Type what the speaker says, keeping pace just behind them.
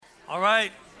All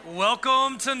right,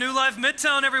 welcome to New Life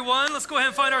Midtown, everyone. Let's go ahead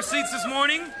and find our seats this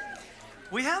morning.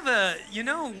 We have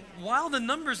while the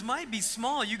numbers might be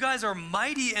small, you guys are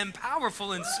mighty and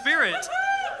powerful in spirit.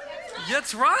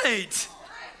 That's right.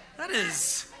 That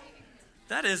is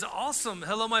awesome.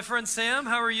 Hello, my friend Sam.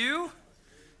 How are you?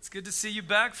 It's good to see you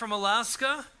back from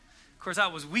Alaska. Of course,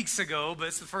 that was weeks ago, but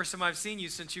it's the first time I've seen you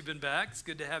since you've been back. It's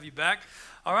good to have you back.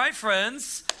 All right,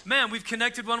 friends. Man, we've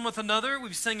connected one with another.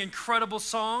 We've sang incredible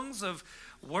songs of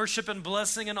worship and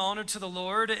blessing and honor to the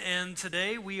Lord. And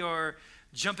today we are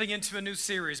jumping into a new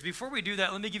series. Before we do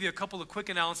that, let me give you a couple of quick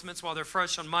announcements while they're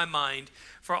fresh on my mind.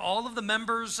 For all of the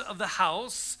members of the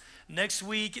house, next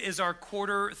week is our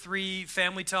Q3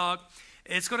 family talk.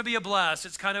 It's going to be a blast.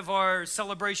 It's kind of our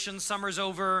celebration. Summer's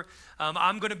over.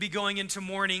 I'm going to be going into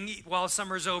mourning while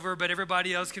summer's over, but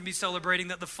everybody else can be celebrating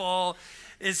that the fall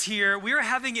is here. We are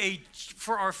having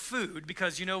for our food,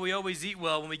 because we always eat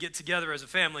well when we get together as a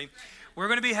family, we're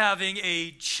going to be having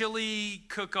a chili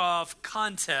cook-off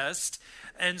contest.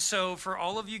 And so for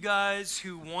all of you guys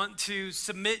who want to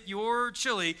submit your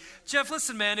chili, Jeff,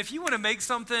 listen, man, if you want to make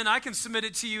something, I can submit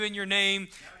it to you in your name,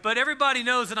 but everybody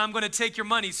knows that I'm going to take your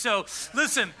money. So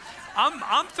listen,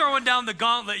 I'm throwing down the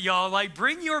gauntlet, y'all. Like,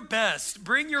 bring your best,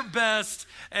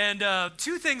 and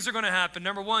two things are going to happen.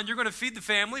 Number one, you're going to feed the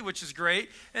family, which is great,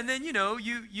 and then you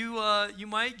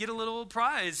might get a little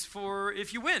prize for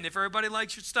if you win, if everybody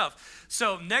likes your stuff.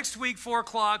 So next week,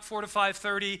 4:00, 4 to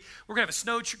 5:30, we're going to have a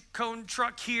snow cone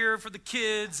truck here for the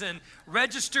kids, and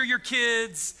register your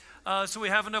kids so we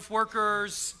have enough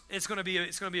workers. It's going to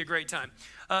be a great time.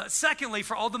 Secondly,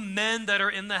 for all the men that are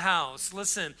in the house,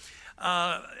 listen.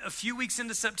 A few weeks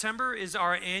into September is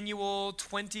our annual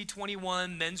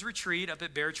 2021 men's retreat up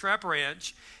at Bear Trap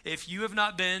Ranch. If you have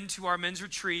not been to our men's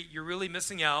retreat, you're really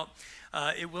missing out.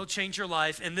 It will change your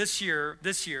life. And this year,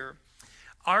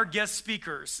 our guest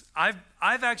speakers,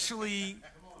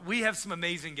 we have some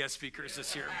amazing guest speakers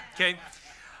this year, okay?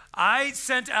 I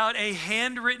sent out a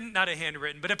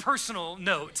personal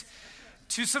note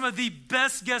to some of the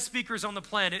best guest speakers on the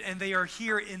planet, and they are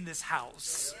here in this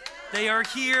house. They are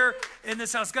here in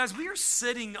this house. Guys, we are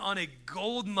sitting on a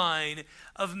gold mine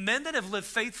of men that have lived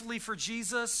faithfully for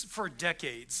Jesus for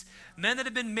decades. Men that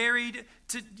have been married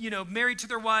to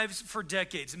their wives for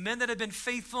decades. Men that have been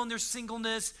faithful in their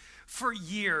singleness for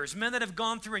years. Men that have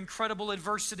gone through incredible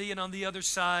adversity, and on the other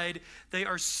side, they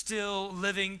are still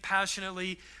living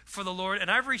passionately for the Lord. And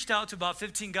I've reached out to about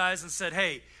 15 guys and said,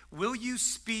 hey, will you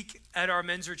speak at our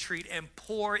men's retreat and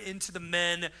pour into the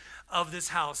men of this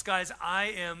house? Guys, I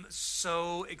am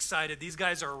so excited. These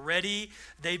guys are ready.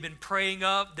 They've been praying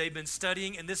up. They've been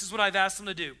studying. And this is what I've asked them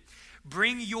to do.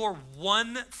 Bring your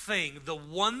one thing, the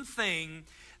one thing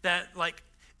that,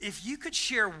 if you could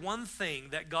share one thing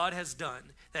that God has done,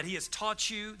 that he has taught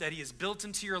you, that he has built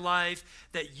into your life,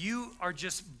 that you are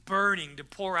just burning to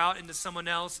pour out into someone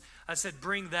else, I said,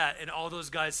 bring that. And all those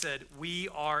guys said, we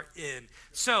are in.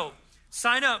 So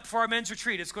sign up for our men's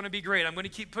retreat. It's going to be great. I'm going to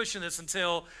keep pushing this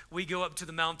until we go up to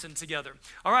the mountain together.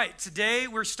 All right, today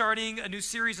we're starting a new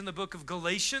series in the book of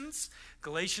Galatians.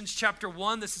 Galatians chapter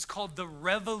 1. This is called the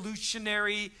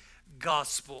Revolutionary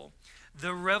Gospel.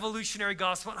 The Revolutionary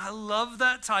Gospel. And I love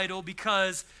that title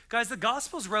because, guys, the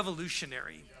gospel is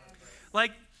revolutionary.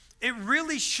 It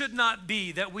really should not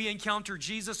be that we encounter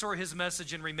Jesus or his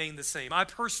message and remain the same. I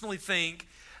personally think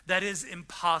that is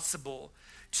impossible,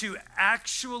 to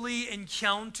actually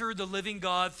encounter the living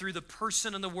God through the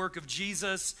person and the work of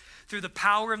Jesus, through the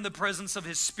power and the presence of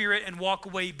his Spirit, and walk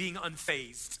away being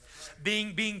unfazed,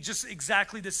 being just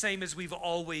exactly the same as we've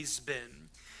always been.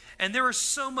 And there is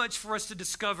so much for us to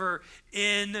discover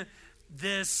in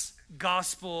this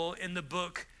gospel in the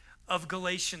book of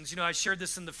Galatians. I shared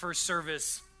this in the first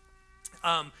service.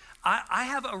 I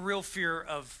have a real fear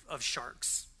of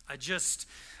sharks.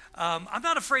 I'm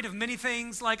not afraid of many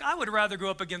things. I would rather go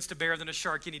up against a bear than a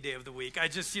shark any day of the week.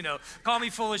 Call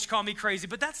me foolish, call me crazy,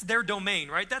 but that's their domain,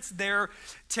 right? That's their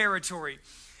territory.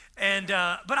 And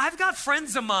but I've got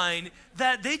friends of mine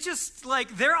that they just,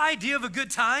 their idea of a good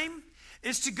time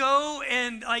is to go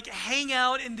and hang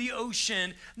out in the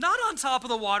ocean, not on top of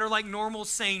the water like normal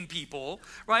sane people,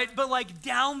 right? But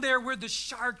down there where the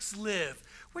sharks live,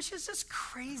 which is just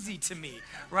crazy to me,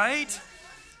 right?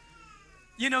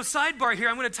 Sidebar here,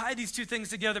 I'm going to tie these two things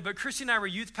together, but Christy and I were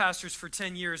youth pastors for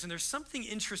 10 years, and there's something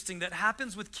interesting that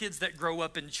happens with kids that grow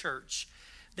up in church.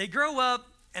 They grow up,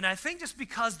 and I think just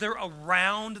because they're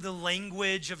around the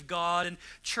language of God and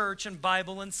church and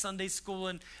Bible and Sunday school,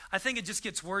 and I think it just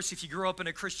gets worse if you grow up in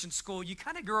a Christian school. You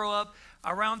kind of grow up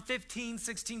around 15,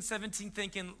 16, 17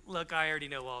 thinking, look, I already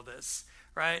know all this,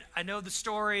 right? I know the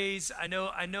stories. I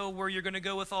know where you're going to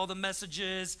go with all the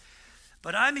messages.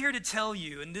 But I'm here to tell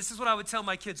you, and this is what I would tell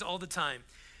my kids all the time,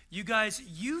 you guys,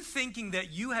 you thinking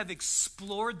that you have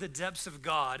explored the depths of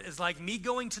God is like me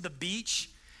going to the beach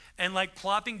and like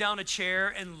plopping down a chair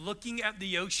and looking at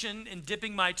the ocean and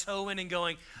dipping my toe in and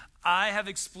going, I have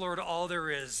explored all there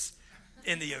is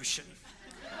in the ocean.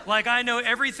 Like I know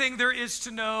everything there is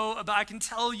to know about. I can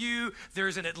tell you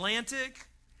there's an Atlantic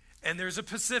and there's a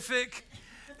Pacific.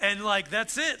 And like,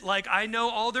 that's it. Like, I know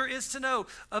all there is to know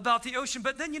about the ocean.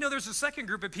 But then, there's a second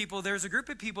group of people. There's a group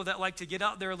of people that like to get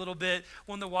out there a little bit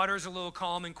when the water's a little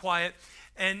calm and quiet.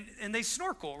 And they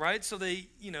snorkel, right? So they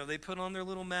put on their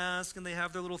little mask and they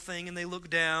have their little thing and they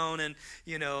look down and,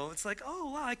 it's like,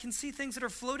 oh, wow, I can see things that are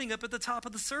floating up at the top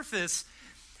of the surface.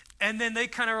 And then they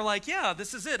kind of are like, yeah,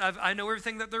 this is it. I know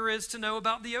everything that there is to know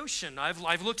about the ocean.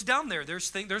 I've looked down there.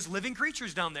 There's living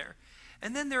creatures down there.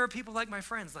 And then there are people like my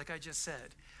friends, like I just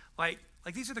said. Like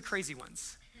these are the crazy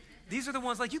ones. These are the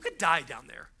ones, like, you could die down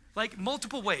there, like,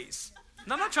 multiple ways.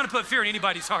 And I'm not trying to put fear in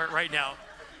anybody's heart right now,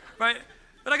 right?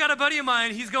 But I got a buddy of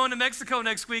mine, he's going to Mexico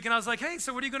next week, and I was like, hey,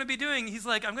 so what are you going to be doing? He's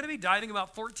like, I'm going to be diving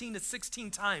about 14 to 16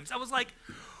 times. I was like,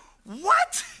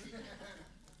 what?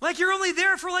 Like, you're only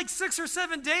there for like 6 or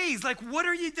 7 days. Like, what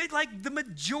are you, like, the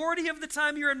majority of the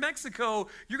time you're in Mexico,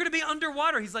 you're going to be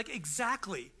underwater. He's like,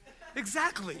 exactly.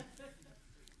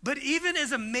 But even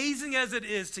as amazing as it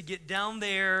is to get down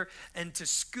there and to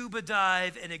scuba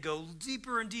dive and to go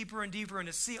deeper and deeper and deeper and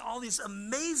to see all this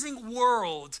amazing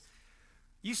world,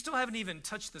 you still haven't even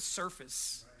touched the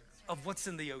surface of what's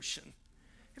in the ocean. You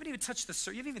haven't even touched the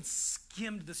surface. You haven't even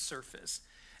skimmed the surface.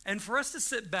 And for us to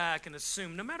sit back and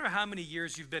assume, no matter how many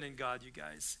years you've been in God, you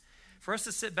guys, for us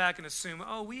to sit back and assume,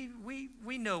 oh,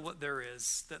 we know what there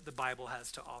is that the Bible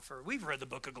has to offer. We've read the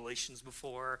book of Galatians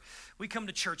before. We come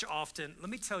to church often.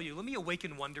 Let me tell you, let me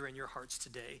awaken wonder in your hearts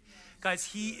today. Yes. Guys,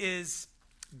 he is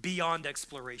beyond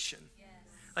exploration. Yes.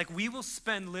 Like, we will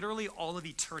spend literally all of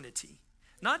eternity,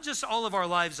 not just all of our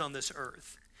lives on this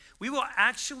earth. We will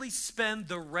actually spend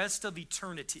the rest of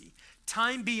eternity,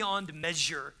 time beyond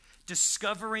measure,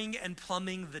 discovering and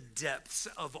plumbing the depths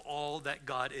of all that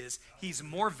God is. He's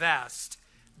more vast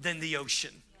than the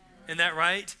ocean. Isn't that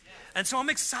right? And so I'm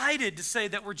excited to say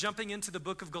that we're jumping into the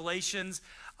book of Galatians.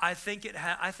 I think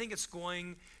it's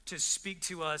going to speak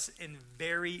to us in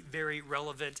very, very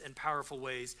relevant and powerful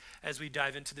ways as we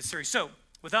dive into this series. So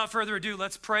without further ado,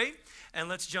 let's pray and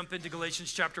let's jump into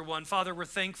Galatians chapter 1. Father, we're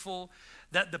thankful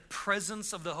that the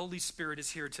presence of the Holy Spirit is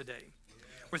here today.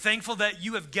 We're thankful that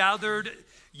you have gathered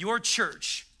your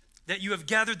church, that you have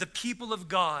gathered the people of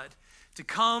God to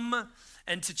come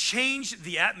and to change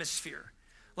the atmosphere,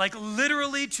 like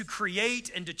literally to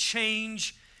create and to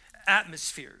change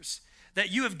atmospheres. That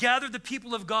you have gathered the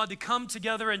people of God to come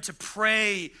together and to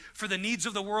pray for the needs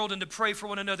of the world and to pray for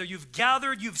one another.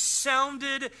 You've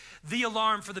sounded the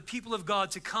alarm for the people of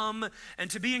God to come and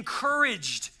to be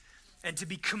encouraged and to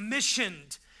be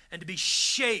commissioned and to be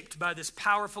shaped by this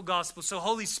powerful gospel. So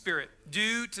Holy Spirit,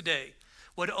 do today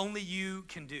what only you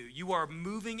can do. You are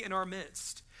moving in our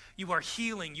midst. You are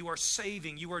healing, you are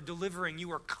saving, you are delivering,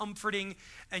 you are comforting,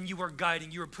 and you are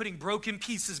guiding. You are putting broken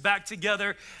pieces back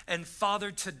together. And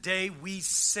Father, today we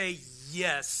say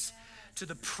yes to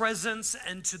the presence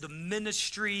and to the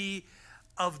ministry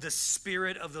of the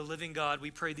Spirit of the living God.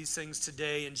 We pray these things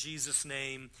today in Jesus'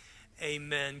 name.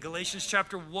 Amen. Galatians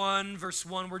chapter 1, verse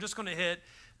 1. We're just going to hit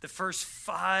the first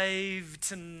 5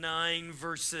 to 9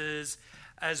 verses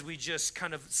as we just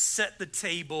kind of set the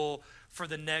table for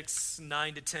the next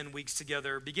 9 to 10 weeks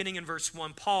together. Beginning in verse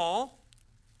 1, Paul,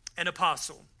 an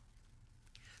apostle,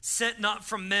 sent not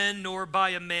from men nor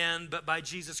by a man, but by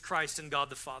Jesus Christ and God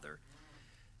the Father.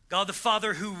 God the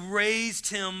Father who raised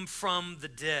him from the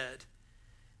dead.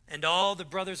 And all the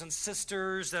brothers and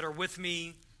sisters that are with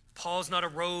me, Paul's not a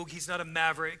rogue, he's not a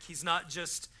maverick, he's not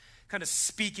just kind of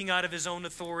speaking out of his own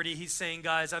authority. He's saying,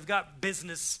 guys, I've got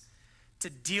business to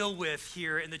deal with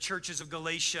here in the churches of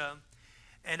Galatia.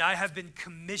 And I have been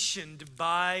commissioned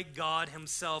by God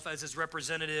himself as his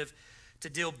representative to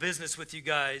deal business with you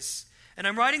guys. And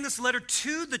I'm writing this letter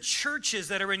to the churches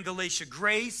that are in Galatia.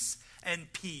 Grace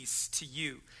and peace to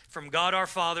you from God our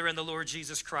Father and the Lord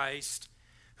Jesus Christ,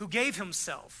 who gave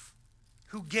himself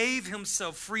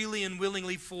freely and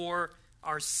willingly for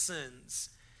our sins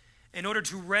in order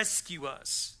to rescue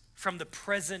us from the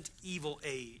present evil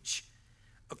age,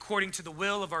 according to the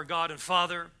will of our God and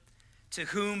Father, to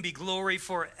whom be glory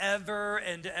forever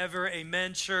and ever.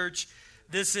 Amen, church.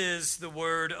 This is the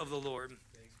word of the Lord.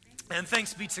 And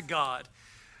thanks be to God.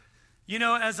 You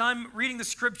know, as I'm reading the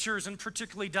scriptures and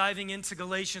particularly diving into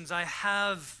Galatians, I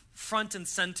have front and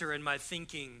center in my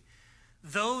thinking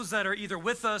those that are either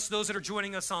with us, those that are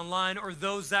joining us online, or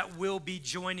those that will be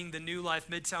joining the New Life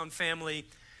Midtown family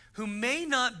who may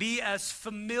not be as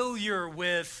familiar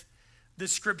with the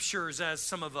scriptures as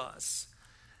some of us.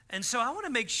 And so I want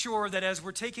to make sure that as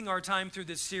we're taking our time through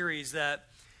this series that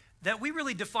we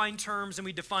really define terms and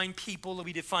we define people and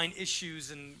we define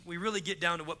issues and we really get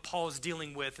down to what Paul is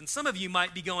dealing with. And some of you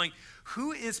might be going,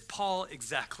 who is Paul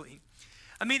exactly?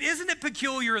 I mean, isn't it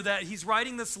peculiar that he's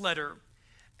writing this letter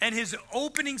and his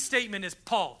opening statement is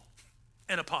Paul,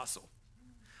 an apostle?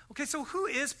 Okay, so who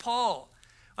is Paul?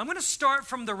 I'm going to start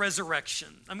from the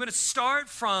resurrection. I'm going to start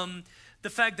from the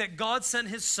fact that God sent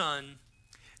his son,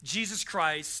 Jesus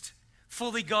Christ,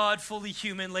 fully God, fully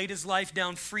human, laid his life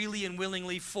down freely and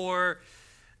willingly for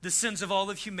the sins of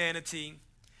all of humanity.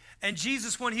 And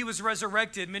Jesus, when he was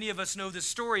resurrected, many of us know this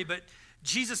story, but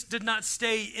Jesus did not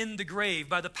stay in the grave.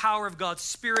 By the power of God's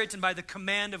Spirit and by the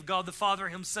command of God the Father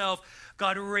himself,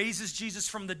 God raises Jesus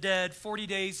from the dead. 40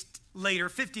 days later,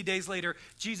 50 days later,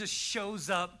 Jesus shows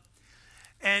up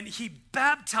and he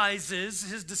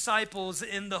baptizes his disciples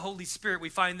in the Holy Spirit. We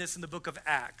find this in the book of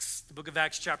Acts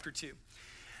chapter 2.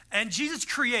 And Jesus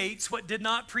creates what did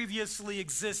not previously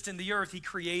exist in the earth. He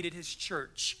created his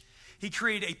church. He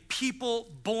created a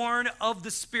people born of the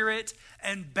Spirit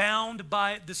and bound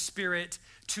by the Spirit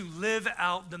to live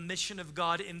out the mission of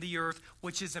God in the earth,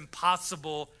 which is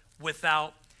impossible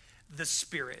without the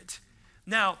Spirit.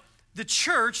 Now, the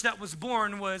church that was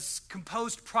born was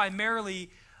composed primarily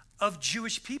of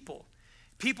Jewish people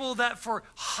that for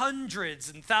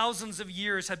hundreds and thousands of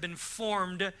years have been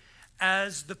formed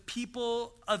as the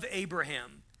people of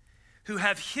Abraham, who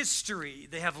have history,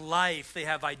 they have life, they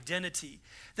have identity.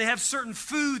 They have certain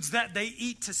foods that they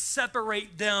eat to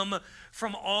separate them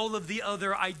from all of the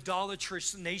other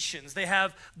idolatrous nations. They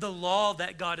have the law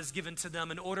that God has given to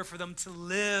them in order for them to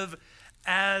live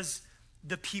as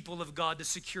the people of God, to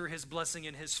secure his blessing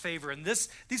and his favor. And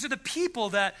these are the people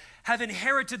that have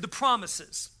inherited the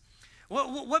promises.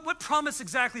 What promise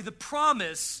exactly? The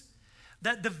promise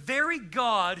that the very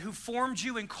God who formed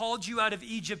you and called you out of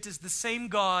Egypt is the same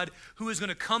God who is going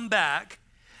to come back,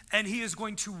 and he is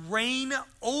going to reign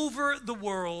over the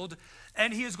world,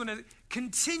 and he is going to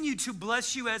continue to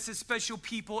bless you as his special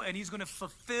people, and he's going to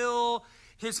fulfill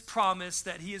his promise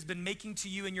that he has been making to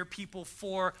you and your people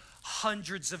for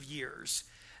hundreds of years,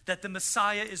 that the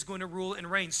Messiah is going to rule and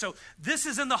reign. So this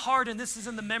is in the heart and this is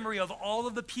in the memory of all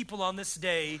of the people on this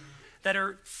day that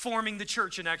are forming the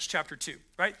church in Acts chapter 2,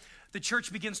 right? The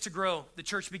church begins to grow. The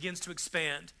church begins to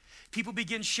expand. People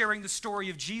begin sharing the story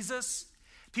of Jesus.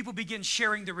 People begin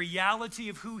sharing the reality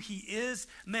of who he is.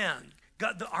 Man,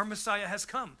 God, our Messiah has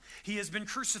come. He has been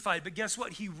crucified, but guess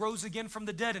what? He rose again from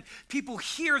the dead. And people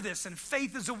hear this and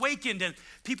faith is awakened. And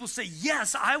people say,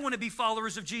 yes, I want to be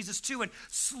followers of Jesus too. And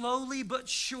slowly but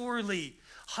surely,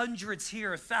 hundreds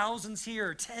here, thousands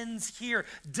here, tens here,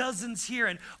 dozens here.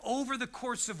 And over the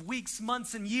course of weeks,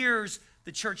 months, and years,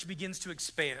 the church begins to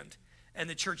expand and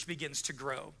the church begins to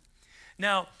grow.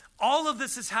 Now, all of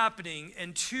this is happening,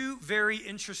 and two very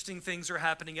interesting things are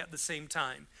happening at the same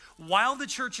time. While the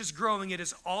church is growing, it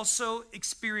is also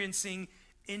experiencing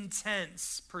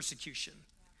intense persecution,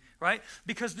 right?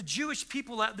 Because the Jewish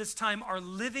people at this time are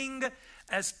living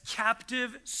as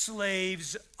captive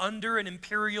slaves under an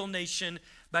imperial nation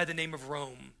by the name of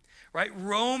Rome, right?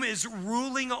 Rome is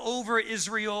ruling over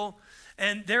Israel,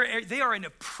 and they are an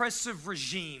oppressive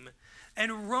regime.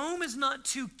 And Rome is not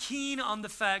too keen on the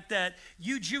fact that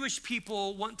you Jewish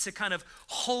people want to kind of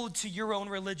hold to your own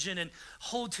religion and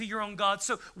hold to your own God.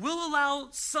 So we'll allow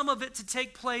some of it to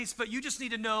take place, but you just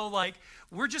need to know, like,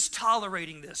 we're just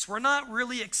tolerating this. We're not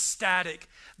really ecstatic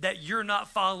that you're not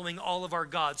following all of our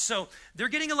gods. So they're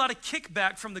getting a lot of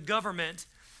kickback from the government,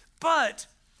 but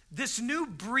this new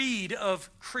breed of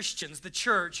Christians, the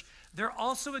church, they're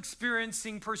also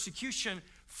experiencing persecution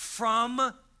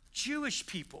from Jewish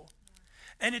people.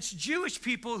 And it's Jewish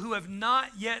people who have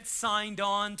not yet signed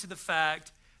on to the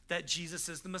fact that Jesus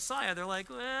is the Messiah. They're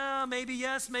like, well, maybe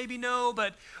yes, maybe no,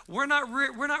 but we're not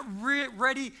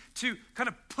ready to kind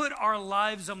of put our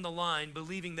lives on the line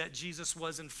believing that Jesus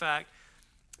was in fact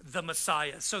the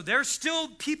Messiah. So they're still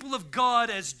people of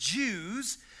God as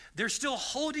Jews. They're still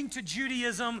holding to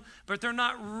Judaism, but they're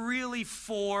not really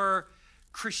for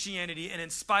Christianity. And in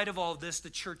spite of all this,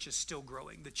 the church is still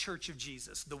growing. The church of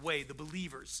Jesus, the way, the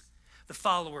believers, the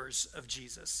followers of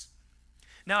Jesus.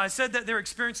 Now, I said that they're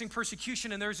experiencing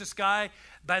persecution, and there's this guy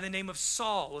by the name of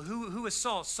Saul. Who is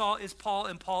Saul? Saul is Paul,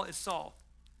 and Paul is Saul.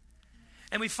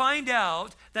 And we find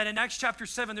out that in Acts chapter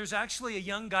 7, there's actually a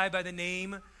young guy by the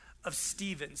name of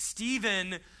Stephen.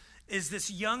 Stephen is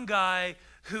this young guy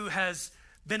who has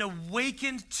been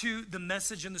awakened to the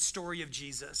message and the story of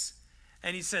Jesus.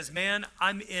 And he says, man,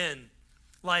 I'm in.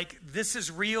 Like, this is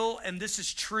real and this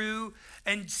is true.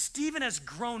 And Stephen has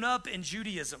grown up in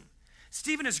Judaism.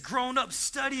 Stephen has grown up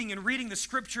studying and reading the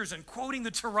scriptures and quoting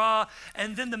the Torah.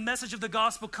 And then the message of the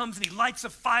gospel comes and he lights a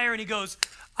fire and he goes,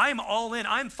 I'm all in.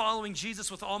 I'm following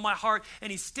Jesus with all my heart.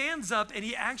 And he stands up and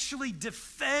he actually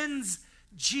defends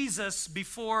Jesus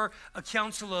before a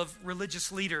council of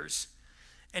religious leaders.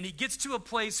 And he gets to a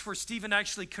place where Stephen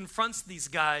actually confronts these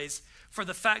guys for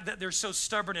the fact that they're so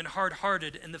stubborn and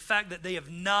hard-hearted and the fact that they have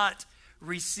not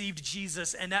received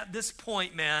Jesus. And at this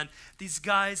point, man, these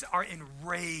guys are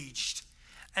enraged.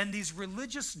 And these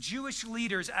religious Jewish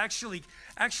leaders actually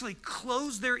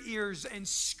close their ears and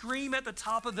scream at the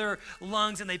top of their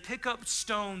lungs, and they pick up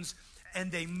stones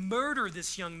and they murder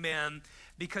this young man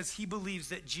because he believes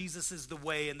that Jesus is the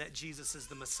way and that Jesus is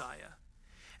the Messiah.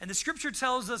 And the scripture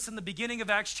tells us in the beginning of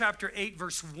Acts chapter 8,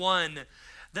 verse 1,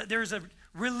 that there's a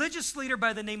religious leader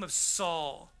by the name of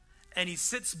Saul. And he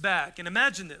sits back, and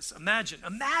imagine this,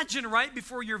 imagine right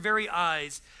before your very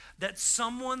eyes that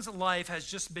someone's life has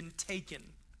just been taken.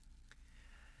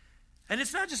 And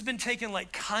it's not just been taken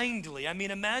like kindly. I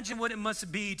mean, imagine what it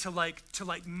must be to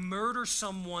murder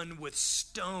someone with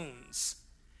stones.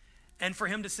 And for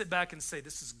him to sit back and say,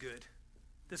 this is good,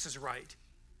 this is right.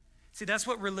 See, that's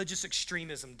what religious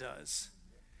extremism does.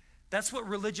 That's what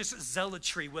religious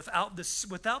zealotry, without the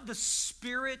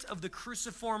spirit of the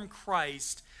cruciform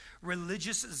Christ,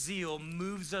 religious zeal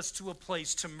moves us to a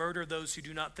place to murder those who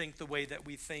do not think the way that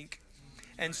we think.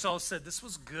 And Saul said, this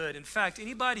was good. In fact,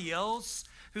 anybody else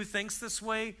who thinks this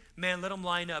way, man, let them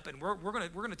line up, and we're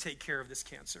gonna take care of this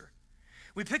cancer.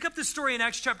 We pick up the story in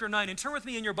Acts chapter 9, and turn with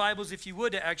me in your Bibles, if you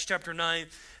would, to Acts chapter 9,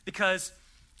 because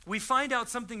we find out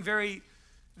something very,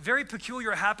 very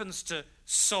peculiar happens to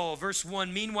Saul. Verse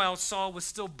 1, meanwhile, Saul was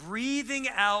still breathing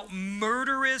out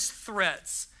murderous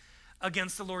threats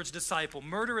against the Lord's disciple.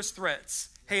 Murderous threats.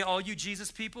 Hey, all you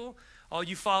Jesus people, all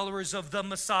you followers of the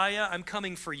Messiah, I'm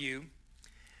coming for you.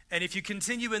 And if you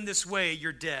continue in this way,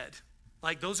 you're dead.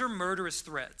 Like, those are murderous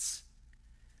threats.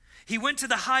 He went to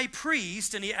the high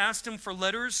priest and he asked him for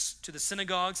letters to the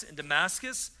synagogues in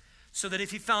Damascus, so that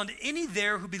if he found any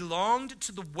there who belonged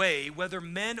to the way, whether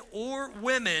men or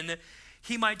women,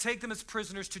 he might take them as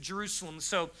prisoners to Jerusalem.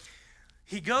 So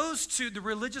he goes to the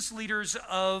religious leaders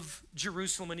of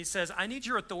Jerusalem and he says, I need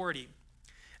your authority.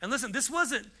 And listen, this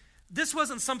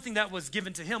wasn't something that was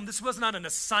given to him. This was not an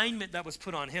assignment that was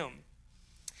put on him.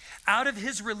 Out of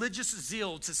his religious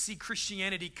zeal to see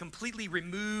Christianity completely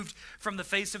removed from the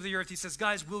face of the earth, he says,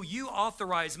 guys, will you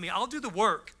authorize me? I'll do the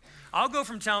work. I'll go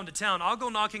from town to town. I'll go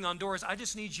knocking on doors. I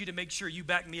just need you to make sure you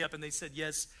back me up. And they said,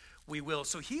 yes, we will.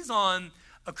 So he's on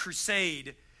a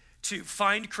crusade to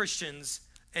find Christians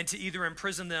and to either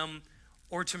imprison them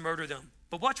or to murder them.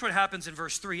 But watch what happens in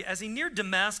verse 3. As he neared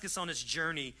Damascus on his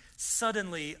journey,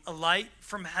 suddenly a light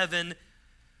from heaven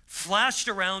flashed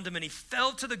around him, and he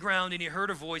fell to the ground, and he heard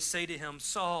a voice say to him,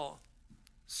 Saul,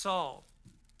 Saul,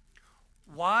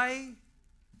 why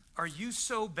are you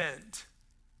so bent?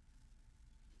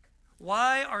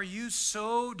 Why are you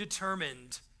so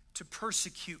determined to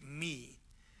persecute me?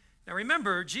 Now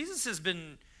remember, Jesus has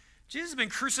been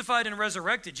crucified and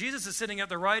resurrected. Jesus is sitting at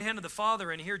the right hand of the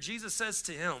Father, and here Jesus says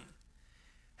to him,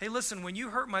 hey, listen, when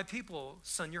you hurt my people,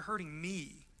 son, you're hurting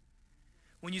me.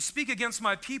 When you speak against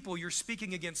my people, you're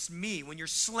speaking against me. When you're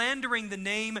slandering the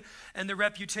name and the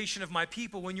reputation of my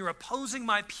people, when you're opposing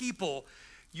my people,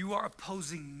 you are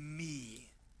opposing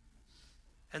me.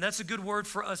 And that's a good word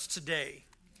for us today.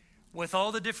 With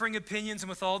all the differing opinions and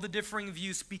with all the differing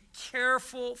views, be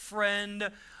careful,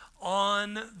 friend,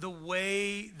 on the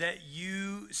way that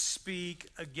you speak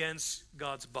against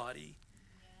God's body.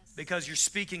 Yes. Because you're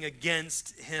speaking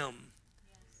against him,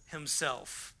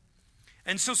 himself.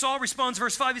 And so Saul responds,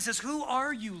 verse 5, he says, who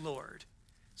are you, Lord?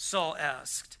 Saul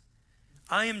asked.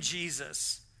 I am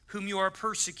Jesus, whom you are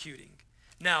persecuting.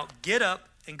 Now get up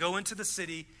and go into the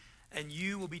city, and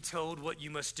you will be told what you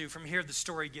must do. From here, the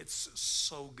story gets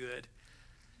so good.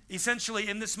 Essentially,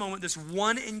 in this moment, this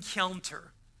one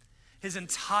encounter, his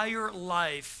entire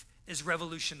life is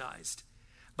revolutionized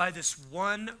by this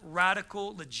one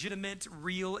radical, legitimate,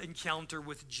 real encounter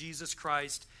with Jesus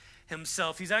Christ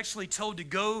himself. He's actually told to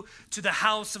go to the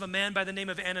house of a man by the name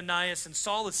of Ananias, and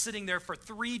Saul is sitting there for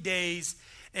 3 days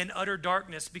in utter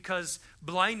darkness because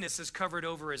blindness is covered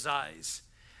over his eyes.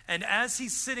 And as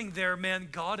he's sitting there, man,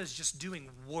 God is just doing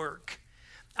work.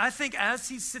 I think as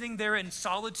he's sitting there in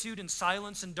solitude and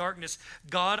silence and darkness,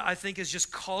 God, I think, is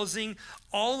just causing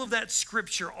all of that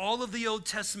scripture, all of the Old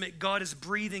Testament, God is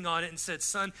breathing on it and said,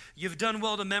 son, you've done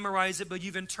well to memorize it, but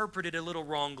you've interpreted it a little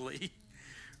wrongly.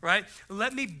 right?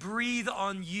 Let me breathe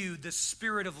on you the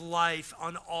spirit of life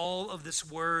on all of this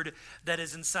word that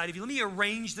is inside of you. Let me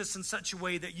arrange this in such a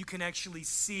way that you can actually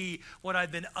see what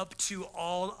I've been up to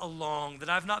all along, that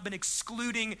I've not been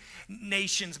excluding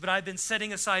nations, but I've been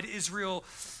setting aside Israel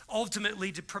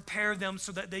ultimately to prepare them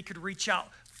so that they could reach out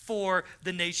for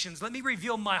the nations. Let me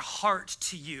reveal my heart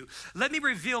to you. Let me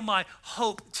reveal my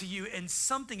hope to you. And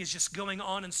something is just going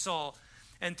on in Saul.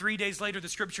 And 3 days later, the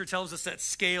scripture tells us that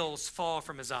scales fall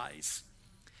from his eyes.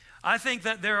 I think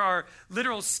that there are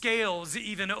literal scales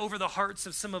even over the hearts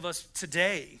of some of us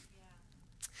today.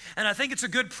 And I think it's a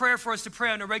good prayer for us to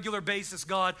pray on a regular basis,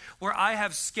 God, where I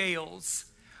have scales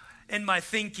in my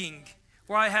thinking,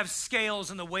 where I have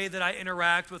scales in the way that I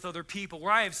interact with other people,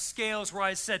 where I have scales where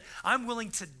I said, I'm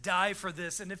willing to die for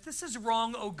this. And if this is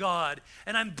wrong, oh God,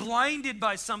 and I'm blinded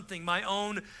by something, my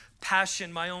own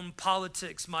passion, my own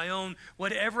politics, my own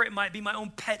whatever it might be, my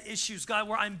own pet issues, God,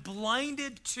 where I'm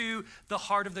blinded to the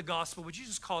heart of the gospel, would you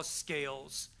just cause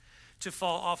scales to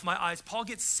fall off my eyes? Paul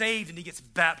gets saved and he gets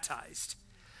baptized.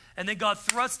 And then God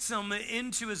thrusts him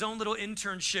into his own little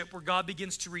internship where God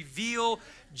begins to reveal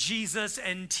Jesus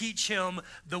and teach him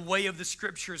the way of the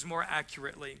scriptures more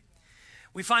accurately.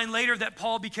 We find later that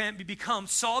Saul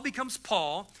becomes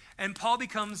Paul, and Paul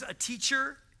becomes a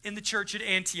teacher in the church at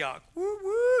Antioch. Woot,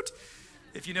 woot.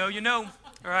 If you know, you know,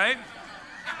 all right?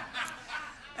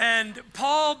 And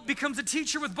Paul becomes a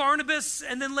teacher with Barnabas,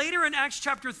 and then later in Acts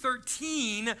chapter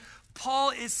 13, Paul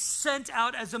is sent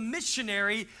out as a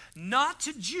missionary, not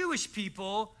to Jewish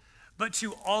people, but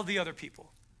to all the other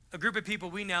people. A group of people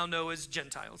we now know as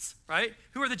Gentiles, right?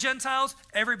 Who are the Gentiles?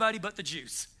 Everybody but the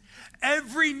Jews.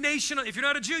 Every nation, if you're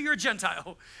not a Jew, you're a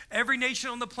Gentile. Every nation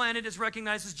on the planet is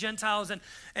recognized as Gentiles.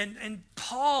 And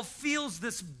Paul feels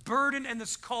this burden and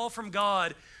this call from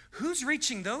God. Who's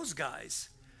reaching those guys?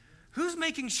 Who's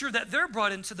making sure that they're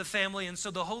brought into the family? And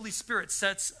so the Holy Spirit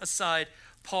sets aside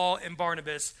Paul and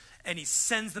Barnabas, and he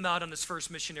sends them out on his first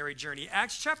missionary journey.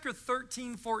 Acts chapter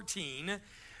 13, 14,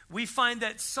 we find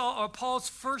that Paul's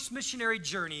first missionary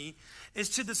journey is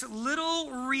to this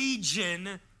little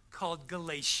region called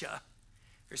Galatia.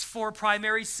 There's 4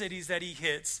 primary cities that he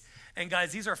hits. And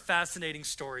guys, these are fascinating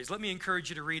stories. Let me encourage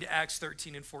you to read Acts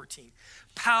 13 and 14.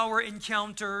 Power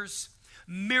encounters,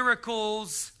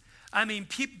 miracles.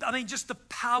 Just the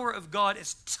power of God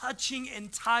is touching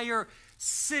entire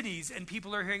cities, and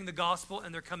people are hearing the gospel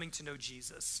and they're coming to know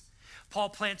Jesus. Paul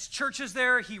plants churches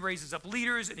there, he raises up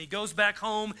leaders, and he goes back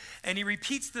home, and he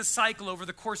repeats this cycle over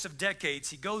the course of decades.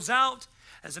 He goes out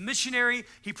as a missionary,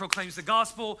 he proclaims the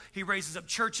gospel, he raises up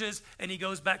churches, and he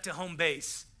goes back to home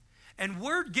base. And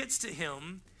word gets to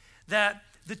him that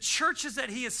the churches that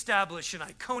he established in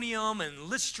Iconium and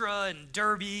Lystra and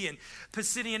Derbe and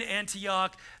Pisidian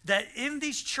Antioch, that in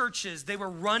these churches, they were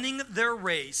running their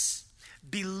race,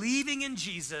 believing in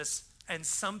Jesus, and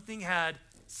something had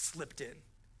slipped in.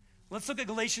 Let's look at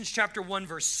Galatians chapter 1,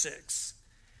 verse 6.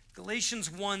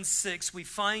 Galatians 1, 6, we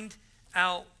find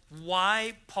out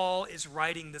why Paul is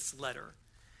writing this letter.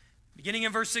 Beginning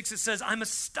in verse 6, it says, I'm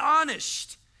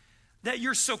astonished that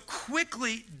you're so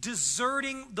quickly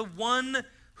deserting the one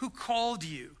who called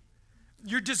you.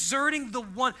 You're deserting the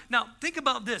one. Now, think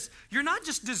about this. You're not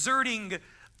just deserting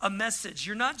a message.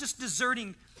 You're not just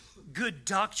deserting good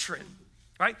doctrine,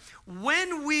 right?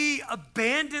 When we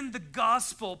abandon the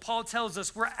gospel, Paul tells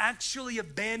us we're actually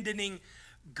abandoning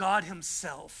God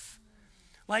himself.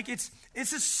 Like it's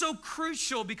just so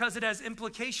crucial because it has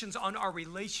implications on our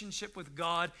relationship with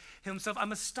God himself.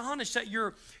 I'm astonished that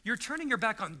you're turning your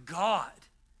back on God.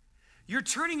 You're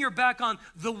turning your back on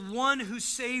the one who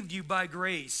saved you by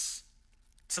grace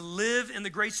to live in the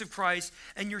grace of Christ,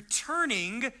 and you're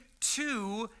turning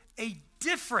to a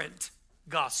different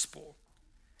gospel,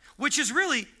 which is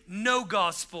really no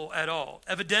gospel at all.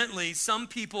 Evidently, some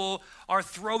people are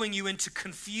throwing you into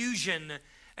confusion,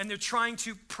 and they're trying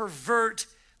to pervert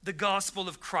the gospel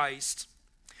of Christ.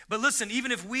 But listen,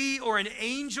 even if we or an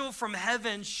angel from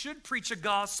heaven should preach a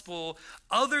gospel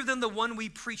other than the one we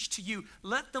preach to you,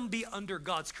 let them be under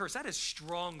God's curse. That is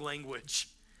strong language.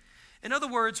 In other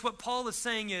words, what Paul is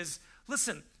saying is,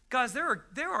 listen, guys, there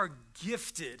are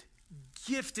gifted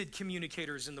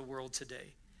communicators in the world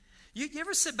today. You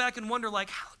ever sit back and wonder, like,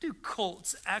 how do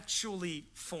cults actually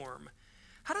form?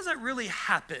 How does that really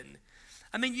happen?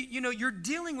 I mean, you're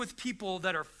dealing with people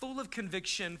that are full of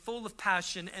conviction, full of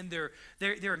passion, and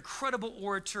they're incredible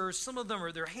orators. Some of them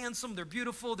they're handsome, they're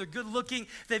beautiful, they're good looking,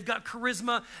 they've got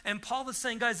charisma. And Paul is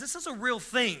saying, guys, this is a real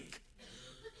thing.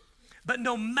 But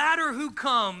no matter who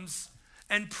comes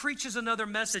and preaches another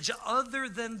message other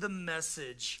than the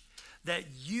message that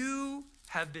you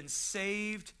have been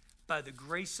saved by the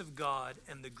grace of God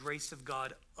and the grace of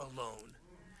God alone.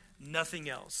 Nothing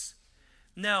else.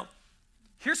 Now,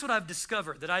 here's what I've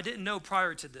discovered that I didn't know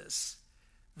prior to this.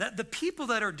 That the people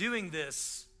that are doing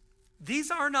this,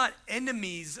 these are not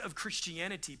enemies of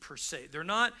Christianity per se. They're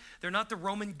not the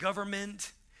Roman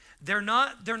government. They're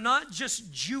not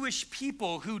just Jewish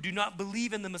people who do not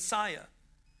believe in the Messiah.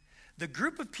 The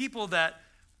group of people that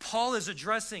Paul is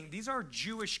addressing, these are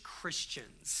Jewish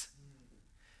Christians.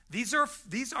 These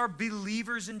are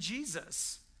believers in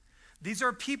Jesus. These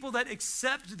are people that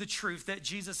accept the truth that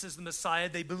Jesus is the Messiah.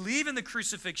 They believe in the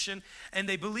crucifixion and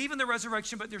they believe in the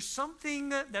resurrection, but there's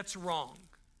something that's wrong.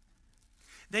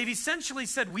 They've essentially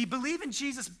said, we believe in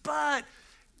Jesus, but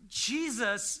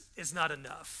Jesus is not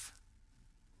enough.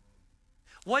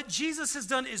 What Jesus has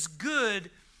done is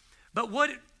good, but what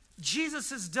Jesus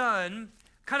has done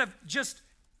kind of just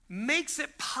makes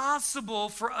it possible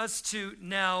for us to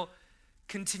now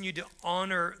continue to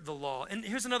honor the law. And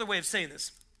here's another way of saying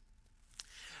this.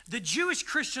 The Jewish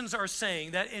Christians are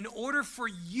saying that in order for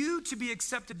you to be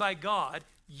accepted by God,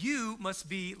 you must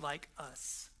be like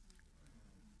us.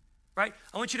 Right?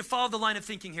 I want you to follow the line of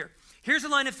thinking here. Here's a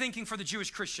line of thinking for the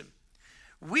Jewish Christian.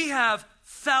 We have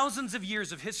thousands of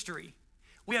years of history.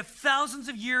 We have thousands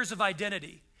of years of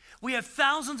identity. We have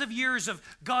thousands of years of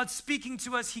God speaking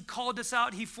to us. He called us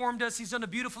out. He formed us. He's done a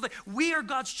beautiful thing. We are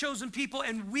God's chosen people,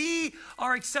 and we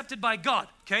are accepted by God,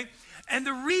 okay? And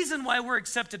the reason why we're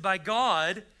accepted by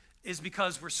God is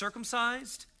because we're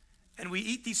circumcised, and we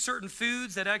eat these certain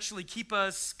foods that actually keep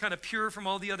us kind of pure from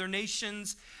all the other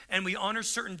nations, and we honor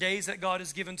certain days that God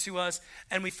has given to us,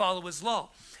 and we follow his law.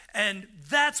 And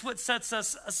that's what sets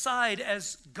us aside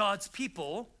as God's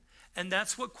people, and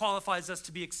that's what qualifies us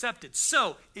to be accepted.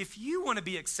 So if you want to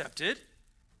be accepted,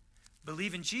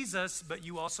 believe in Jesus, but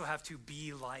you also have to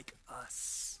be like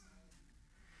us.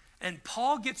 And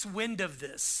Paul gets wind of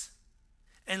this,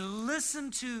 and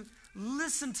listen to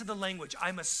the language.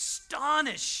 I'm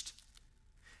astonished.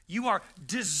 You are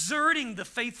deserting the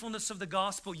faithfulness of the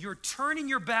gospel. You're turning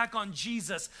your back on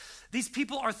Jesus. These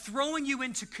people are throwing you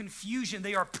into confusion.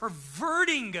 They are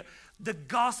perverting the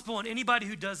gospel, and anybody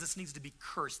who does this needs to be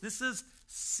cursed. This is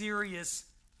serious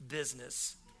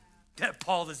business that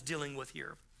Paul is dealing with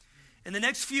here. In the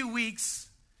next few weeks,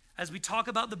 as we talk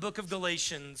about the book of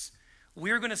Galatians,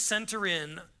 we're going to center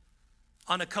in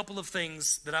on a couple of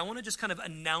things that I want to just kind of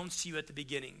announce to you at the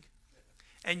beginning.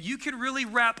 And you can really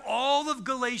wrap all of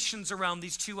Galatians around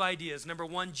these two ideas. Number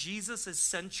one, Jesus is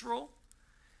central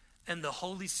and the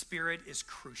Holy Spirit is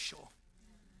crucial.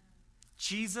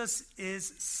 Jesus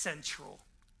is central.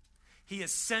 He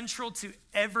is central to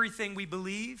everything we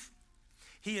believe.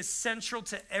 He is central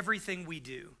to everything we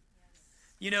do.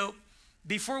 You know,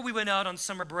 before we went out on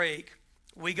summer break,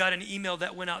 we got an email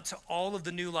that went out to all of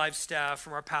the New Life staff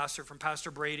from our pastor, from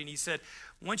Pastor Brady, and he said,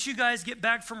 once you guys get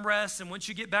back from rest and once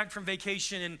you get back from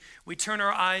vacation and we turn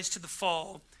our eyes to the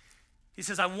fall, he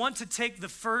says, I want to take the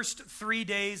first 3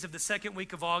 days of the second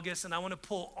week of August and I want to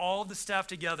pull all the staff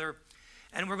together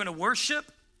and we're going to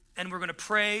worship and we're going to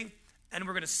pray and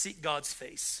we're going to seek God's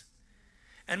face.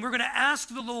 And we're going to ask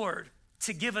the Lord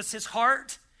to give us his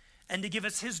heart and to give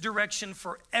us his direction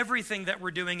for everything that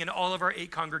we're doing in all of our 8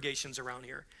 congregations around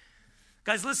here.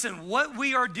 Guys, listen, what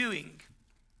we are doing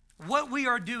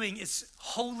is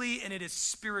holy and it is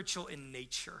spiritual in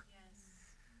nature. Yes.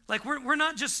 Like we're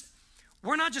not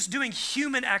just doing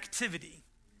human activity.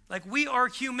 Like we are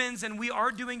humans and we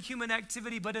are doing human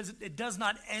activity, but it does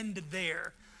not end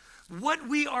there. What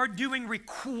we are doing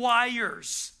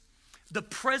requires the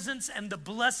presence and the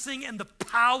blessing and the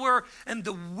power and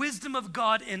the wisdom of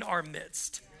God in our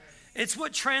midst. It's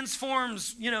what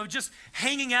transforms, just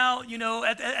hanging out,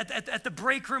 at the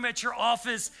break room at your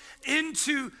office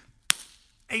into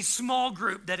a small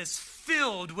group that is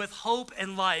filled with hope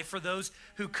and life for those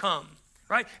who come,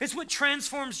 right? It's what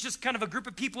transforms just kind of a group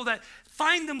of people that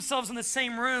find themselves in the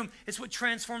same room. It's what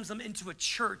transforms them into a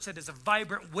church that is a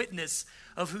vibrant witness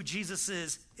of who Jesus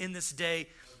is in this day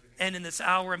and in this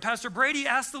hour. And Pastor Brady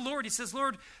asked the Lord, he says,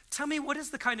 Lord, tell me, what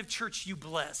is the kind of church you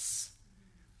bless?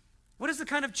 What is the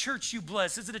kind of church you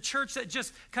bless? Is it a church that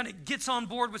just kind of gets on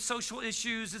board with social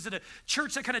issues? Is it a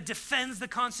church that kind of defends the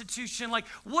Constitution? Like,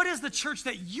 what is the church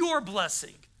that you're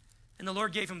blessing? And the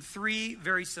Lord gave him 3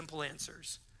 very simple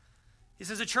answers. He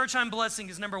says, the church I'm blessing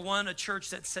is, number 1, a church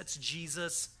that sets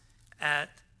Jesus at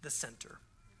the center.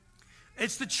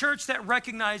 It's the church that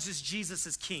recognizes Jesus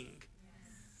as King.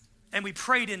 And we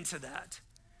prayed into that.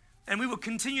 And we will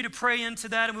continue to pray into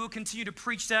that, and we will continue to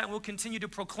preach that, and we'll continue to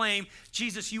proclaim,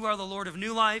 Jesus, you are the Lord of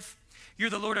New Life. You're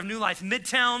the Lord of New Life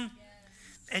Midtown. Yes.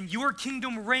 And your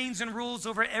kingdom reigns and rules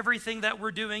over everything that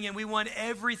we're doing. And we want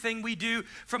everything we do,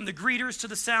 from the greeters to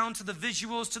the sound, to the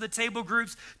visuals, to the table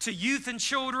groups, to youth and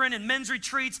children and men's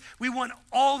retreats. We want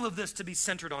all of this to be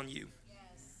centered on you. Yes.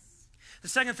 The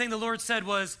second thing the Lord said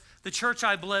was, the church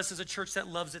I bless is a church that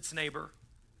loves its neighbor.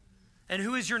 And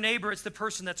who is your neighbor? It's the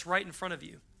person that's right in front of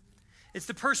you. It's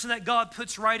the person that God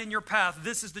puts right in your path.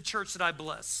 This is the church that I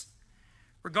bless.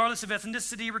 Regardless of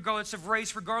ethnicity, regardless of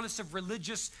race, regardless of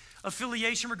religious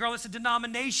affiliation, regardless of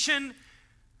denomination,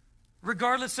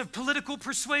 regardless of political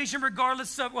persuasion,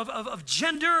 regardless of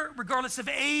gender, regardless of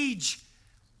age,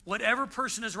 whatever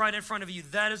person is right in front of you,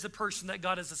 that is the person that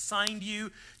God has assigned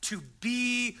you to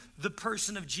be the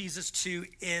person of Jesus to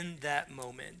in that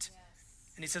moment. Yes.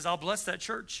 And he says, I'll bless that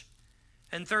church.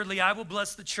 And thirdly, I will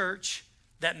bless the church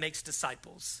that makes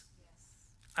disciples.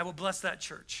 Yes. I will bless that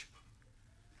church.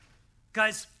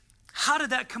 Guys, how did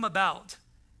that come about?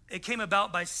 It came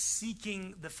about by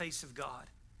seeking the face of God.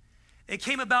 It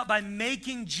came about by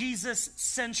making Jesus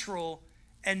central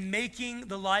and making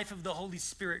the life of the Holy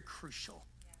Spirit crucial.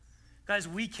 Yes. Guys,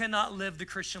 we cannot live the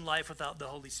Christian life without the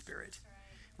Holy Spirit.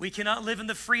 Right. We cannot live in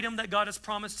the freedom that God has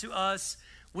promised to us.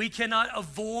 We cannot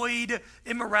avoid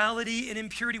immorality and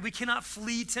impurity. We cannot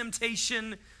flee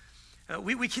temptation.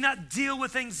 We cannot deal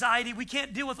with anxiety. We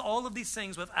can't deal with all of these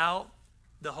things without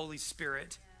the Holy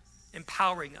Spirit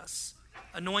empowering us,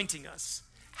 anointing us,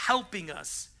 helping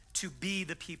us to be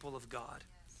the people of God.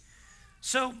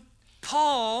 So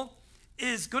Paul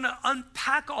is going to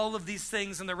unpack all of these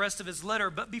things in the rest of his letter,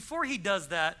 but before he does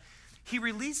that, he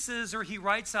releases or he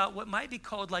writes out what might be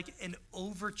called like an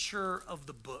overture of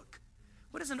the book.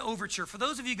 What is an overture? For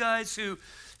those of you guys who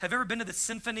have ever been to the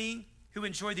symphony, who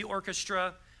enjoy the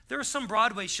orchestra, there are some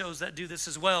Broadway shows that do this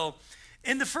as well.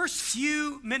 In the first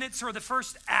few minutes or the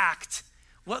first act,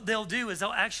 what they'll do is they'll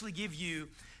actually give you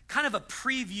kind of a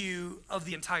preview of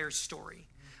the entire story.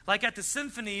 Like at the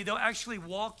symphony, they'll actually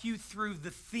walk you through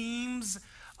the themes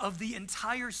of the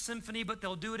entire symphony, but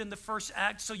they'll do it in the first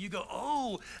act. So you go,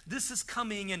 oh, this is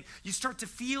coming. And you start to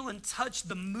feel and touch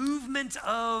the movement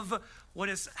of what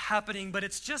is happening, but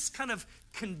it's just kind of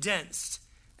condensed.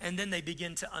 And then they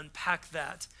begin to unpack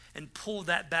that and pull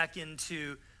that back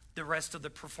into the rest of the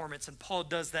performance. And Paul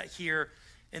does that here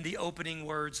in the opening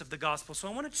words of the gospel. So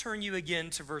I want to turn you again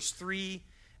to verse 3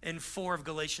 and 4 of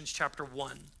Galatians chapter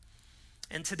 1.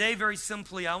 And today, very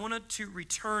simply, I want to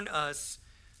return us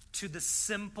to the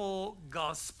simple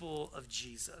gospel of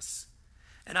Jesus.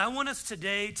 And I want us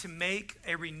today to make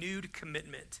a renewed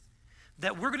commitment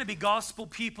that we're going to be gospel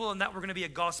people and that we're going to be a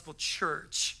gospel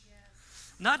church.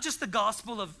 Yes. Not just the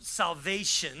gospel of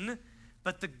salvation,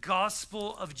 but the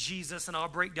gospel of Jesus. And I'll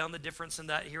break down the difference in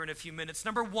that here in a few minutes.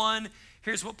 Number one,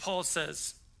 here's what Paul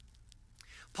says.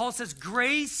 Paul says,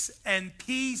 grace and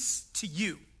peace to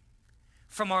you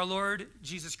from our Lord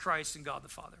Jesus Christ and God the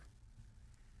Father.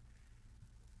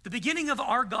 The beginning of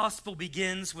our gospel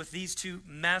begins with these two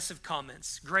massive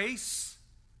comments, grace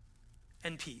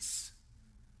and peace.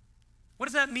 What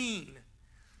does that mean?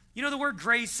 You know, the word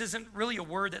grace isn't really a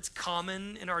word that's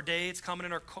common in our day. It's common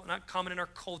in not common in our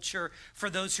culture for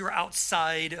those who are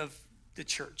outside of the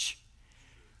church.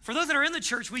 For those that are in the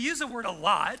church, we use the word a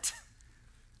lot,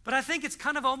 but I think it's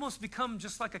kind of almost become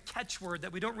just like a catchword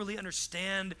that we don't really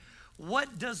understand.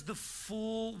 What does the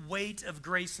full weight of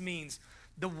grace means?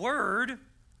 The word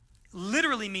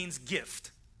literally means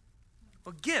gift.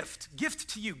 Well, gift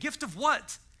to you. Gift of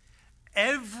what?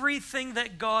 Everything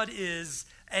that God is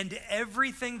and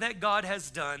everything that God has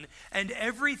done and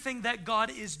everything that God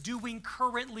is doing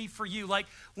currently for you. Like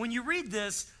when you read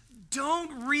this,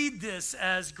 don't read this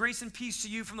as grace and peace to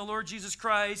you from the Lord Jesus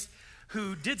Christ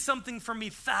who did something for me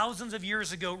thousands of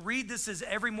years ago. Read this as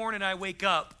every morning I wake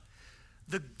up,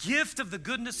 the gift of the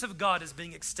goodness of God is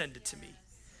being extended to me.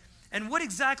 And what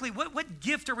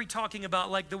gift are we talking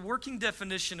about? Like the working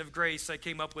definition of grace I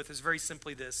came up with is very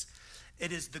simply this.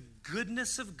 It is the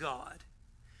goodness of God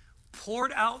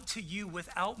poured out to you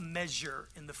without measure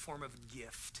in the form of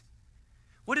gift.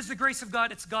 What is the grace of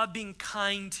God? It's God being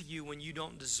kind to you when you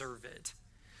don't deserve it.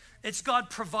 It's God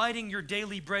providing your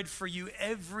daily bread for you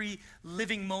every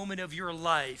living moment of your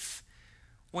life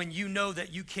when you know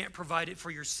that you can't provide it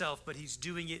for yourself, but he's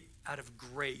doing it out of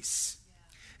grace.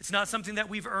 It's not something that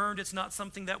we've earned. It's not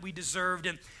something that we deserved.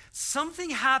 And something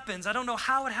happens. I don't know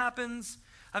how it happens.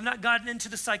 I've not gotten into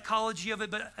the psychology of it,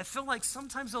 but I feel like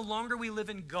sometimes the longer we live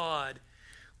in God,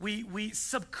 we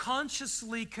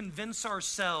subconsciously convince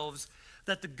ourselves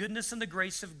that the goodness and the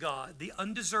grace of God, the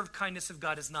undeserved kindness of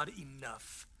God is not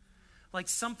enough. like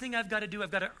something I've got to do.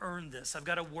 I've got to earn this. I've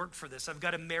got to work for this. I've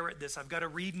got to merit this. I've got to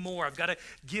read more. I've got to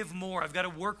give more. I've got to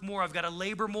work more. I've got to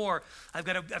labor more. I've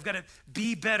got to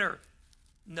be better.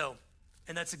 No.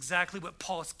 And that's exactly what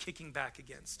Paul is kicking back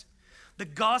against. The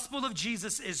gospel of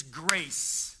Jesus is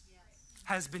grace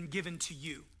has been given to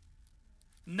you,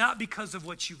 not because of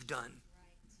what you've done,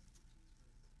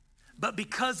 but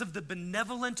because of the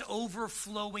benevolent,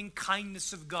 overflowing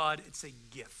kindness of God. It's a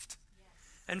gift.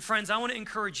 And friends, I want to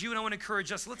encourage you and I want to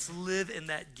encourage us. Let's live in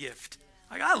that gift.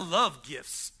 Like, I love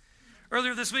gifts.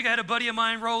 Earlier this week, I had a buddy of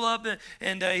mine roll up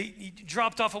and he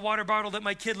dropped off a water bottle that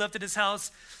my kid left at his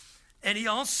house. And he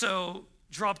also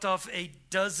dropped off a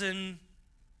dozen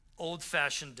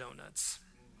old-fashioned donuts.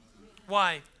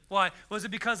 Why? Why? Was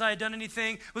it because I had done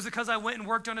anything? Was it because I went and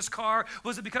worked on his car?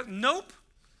 Was it because? Nope.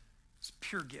 It's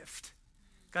pure gift.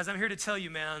 Guys, I'm here to tell you,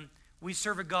 man, we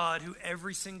serve a God who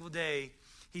every single day,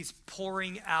 he's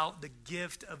pouring out the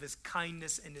gift of his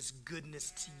kindness and his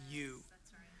goodness to you.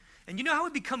 And you know how we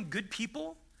become good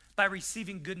people? By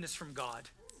receiving goodness from God.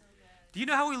 Do you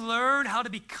know how we learn how to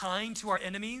be kind to our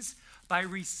enemies? By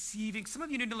receiving. Some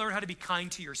of you need to learn how to be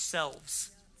kind to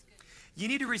yourselves. You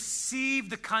need to receive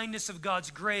the kindness of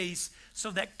God's grace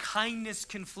so that kindness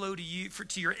can flow to you,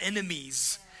 to your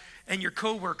enemies and your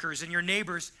coworkers and your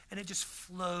neighbors, and it just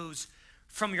flows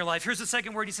from your life. Here's the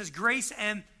second word. He says, grace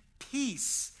and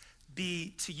peace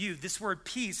be to you. This word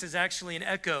peace is actually an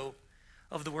echo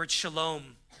of the word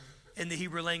shalom in the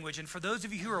Hebrew language. And for those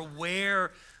of you who are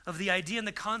aware of the idea and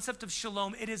the concept of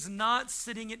shalom, it is not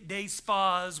sitting at day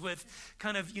spas with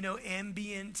kind of,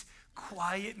 ambient,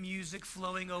 quiet music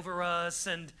flowing over us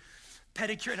and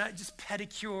not just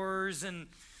pedicures, and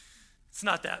it's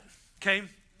not that, okay?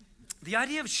 The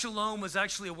idea of shalom was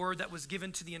actually a word that was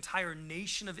given to the entire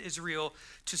nation of Israel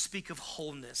to speak of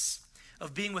wholeness,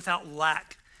 of being without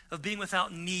lack, of being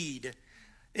without need.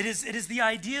 It is the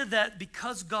idea that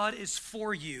because God is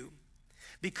for you,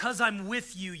 because I'm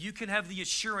with you, you can have the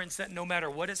assurance that no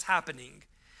matter what is happening,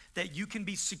 that you can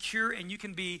be secure and you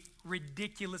can be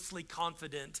ridiculously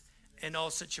confident in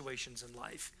all situations in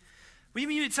life. You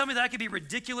mean to tell me that I can be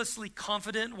ridiculously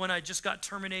confident when I just got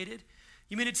terminated?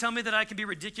 You mean to tell me that I can be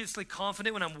ridiculously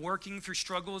confident when I'm working through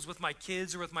struggles with my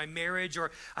kids or with my marriage,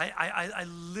 or I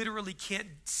literally can't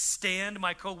stand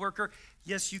my coworker?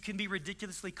 Yes, you can be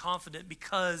ridiculously confident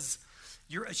because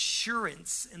your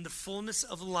assurance in the fullness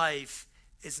of life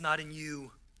is not in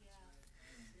you.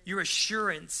 Your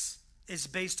assurance is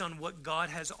based on what God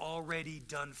has already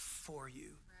done for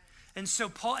you. And so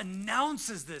Paul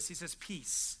announces this. He says,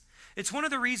 peace. It's one of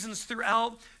the reasons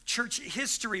throughout church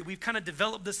history, we've kind of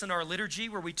developed this in our liturgy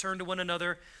where we turn to one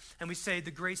another and we say,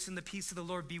 the grace and the peace of the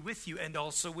Lord be with you and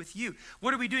also with you.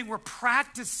 What are we doing? We're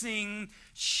practicing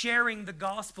sharing the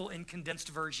gospel in condensed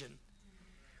version.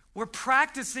 We're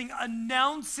practicing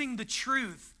announcing the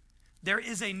truth. There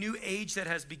is a new age that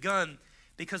has begun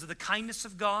because of the kindness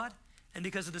of God and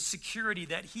because of the security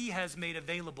that he has made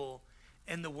available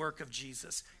in the work of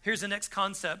Jesus. Here's the next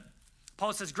concept.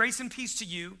 Paul says, grace and peace to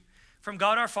you from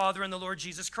God our Father and the Lord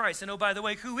Jesus Christ. And oh, by the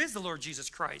way, who is the Lord Jesus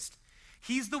Christ?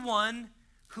 He's the one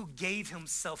who gave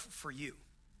himself for you.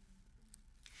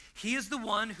 He is the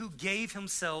one who gave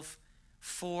himself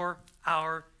for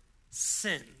our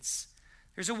sins.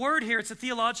 There's a word here, it's a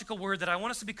theological word that I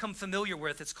want us to become familiar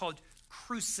with. It's called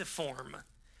cruciform.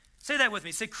 Say that with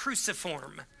me, say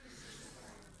cruciform.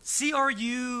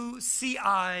 C-R-U-C-I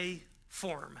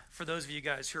form, for those of you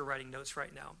guys who are writing notes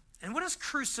right now. And what does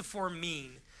cruciform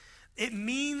mean? It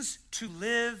means to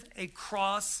live a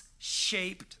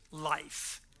cross-shaped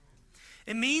life.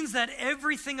 It means that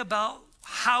everything about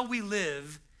how we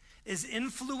live is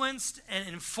influenced and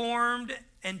informed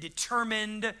and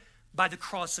determined by the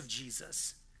cross of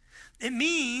Jesus. It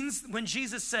means when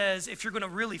Jesus says, if you're going to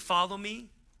really follow me,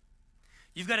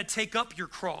 you've got to take up your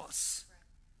cross.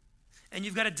 And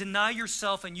you've got to deny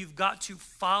yourself and you've got to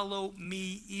follow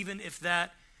me, even if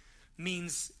that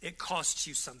means it costs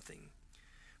you something.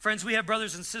 Friends, we have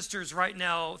brothers and sisters right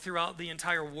now throughout the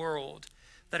entire world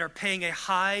that are paying a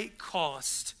high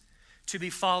cost to be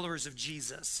followers of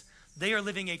Jesus. They are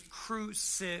living a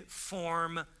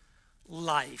cruciform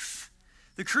life.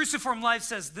 The cruciform life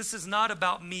says this is not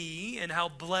about me and how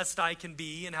blessed I can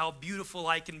be and how beautiful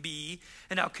I can be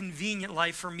and how convenient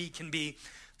life for me can be.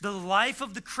 The life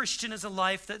of the Christian is a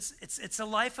life it's a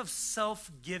life of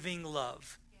self-giving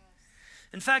love.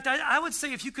 In fact, I would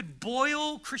say if you could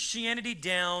boil Christianity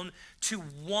down to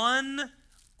one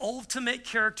ultimate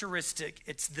characteristic,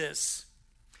 it's this.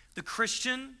 The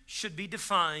Christian should be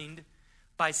defined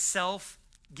by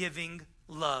self-giving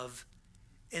love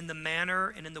in the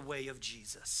manner and in the way of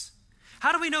Jesus.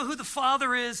 How do we know who the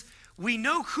Father is? We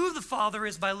know who the Father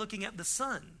is by looking at the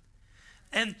Son.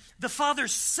 And the Father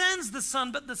sends the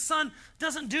Son, but the Son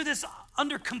doesn't do this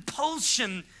under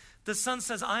compulsion. The Son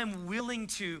says, I am willing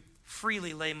to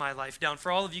freely lay my life down.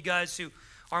 For all of you guys who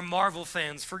are Marvel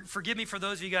fans, forgive me for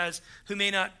those of you guys who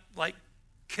may not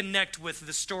connect with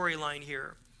the storyline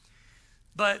here.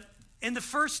 But in the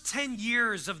first 10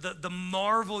 years of the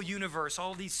Marvel universe,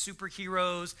 all these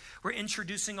superheroes, we're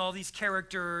introducing all these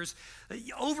characters.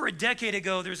 Over a decade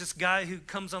ago, there's this guy who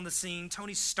comes on the scene,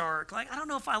 Tony Stark. I don't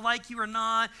know if I like you or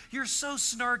not. You're so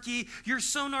snarky. You're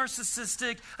so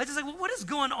narcissistic. I just well, what is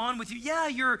going on with you? Yeah,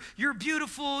 you're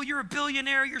beautiful. You're a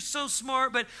billionaire. You're so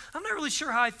smart, but I'm not really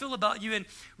sure how I feel about you. And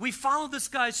we follow this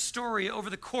guy's story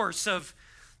over the course of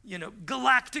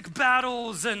galactic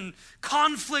battles and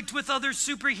conflict with other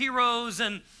superheroes.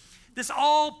 And this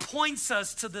all points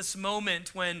us to this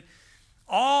moment when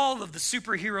all of the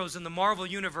superheroes in the Marvel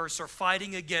universe are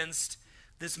fighting against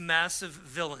this massive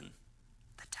villain,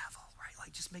 the devil,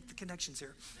 right? Just make the connections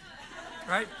here,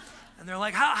 right? And they're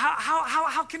like,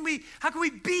 how can we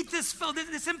beat this villain?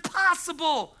 It's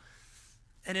impossible.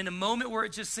 And in a moment where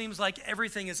it just seems like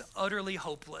everything is utterly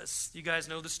hopeless, you guys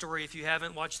know the story. If you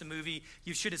haven't watched the movie,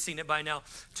 you should have seen it by now.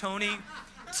 Tony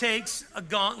takes a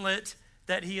gauntlet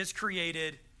that he has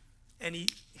created, and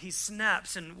he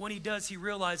snaps. And when he does, he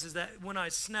realizes that when I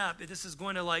snap, this is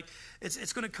going to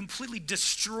it's going to completely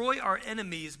destroy our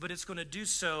enemies, but it's going to do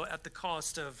so at the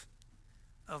cost of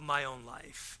my own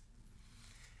life.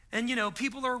 And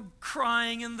people are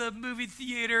crying in the movie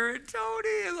theater.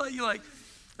 Tony, you're like,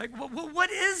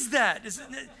 what is that?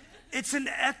 It's an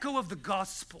echo of the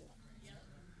gospel.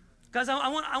 Guys, I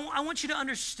want you to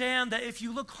understand that if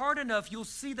you look hard enough, you'll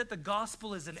see that the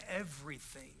gospel is in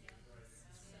everything.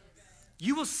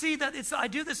 You will see that I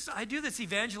do this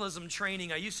evangelism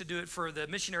training. I used to do it for the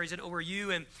missionaries at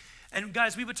ORU, and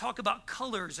guys, we would talk about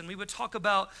colors, and we would talk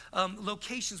about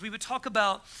locations. We would talk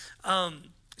about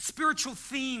spiritual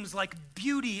themes like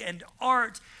beauty and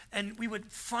art, and we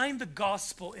would find the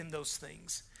gospel in those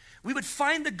things. We would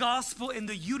find the gospel in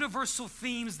the universal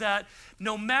themes that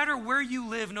no matter where you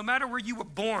live, no matter where you were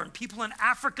born, people in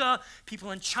Africa,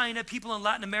 people in China, people in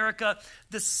Latin America,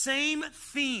 the same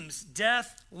themes: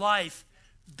 death, life,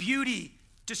 beauty,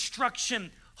 destruction,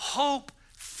 hope,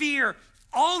 fear.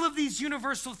 All of these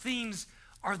universal themes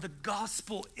are the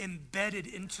gospel embedded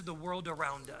into the world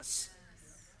around us.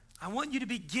 I want you to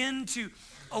begin to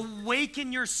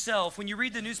awaken yourself. When you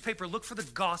read the newspaper, look for the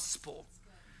gospel.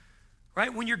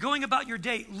 Right? When you're going about your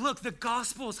day, look, the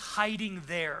gospel is hiding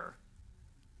there.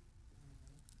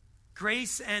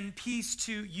 Grace and peace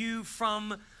to you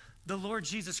from the Lord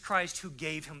Jesus Christ, who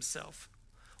gave himself.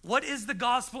 What is the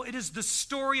gospel? It is the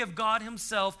story of God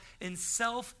himself in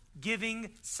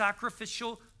self-giving,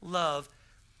 sacrificial love,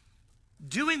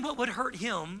 doing what would hurt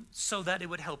him so that it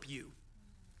would help you.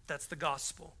 That's the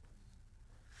gospel.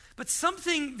 But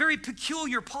something very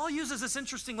peculiar, Paul uses this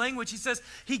interesting language. He says,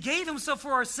 he gave himself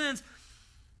for our sins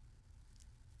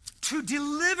to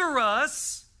deliver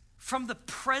us from the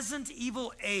present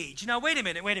evil age. Now, wait a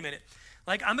minute.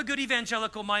 I'm a good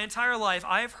evangelical. My entire life,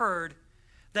 I have heard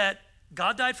that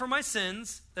God died for my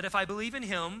sins, that if I believe in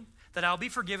him, that I'll be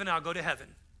forgiven and I'll go to heaven.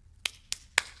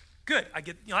 Good. I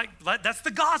get, that's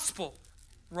the gospel.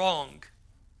 Wrong.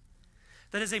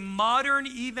 That is a modern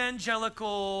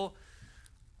evangelical,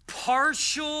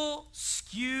 partial,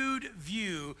 skewed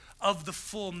view of the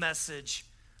full message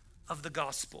of the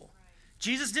gospel.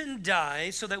 Jesus didn't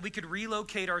die so that we could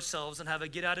relocate ourselves and have a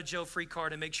get-out-of-jail-free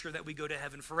card and make sure that we go to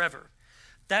heaven forever.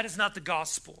 That is not the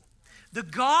gospel. The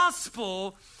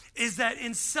gospel is that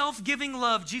in self-giving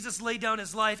love, Jesus laid down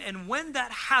his life, and when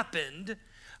that happened,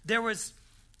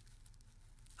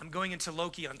 I'm going into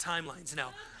Loki on timelines now.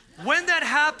 When that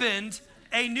happened,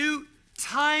 a new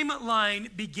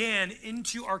timeline began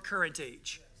into our current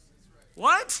age.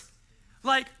 What?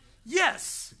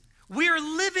 Yes, we are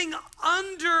living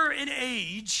under an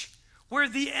age where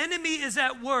the enemy is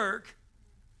at work,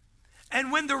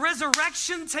 and when the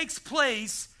resurrection takes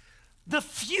place, the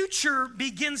future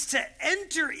begins to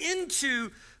enter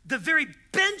into the very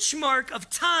benchmark of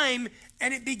time,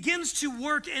 and it begins to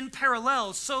work in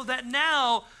parallel, so that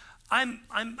now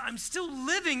I'm still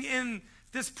living in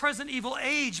this present evil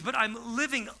age, but I'm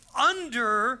living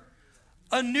under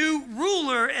a new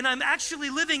ruler, and I'm actually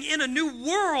living in a new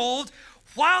world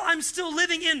while I'm still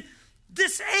living in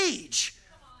this age.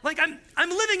 I'm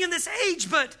living in this age,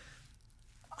 but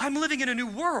I'm living in a new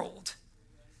world.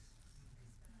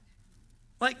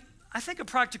 I think a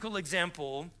practical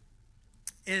example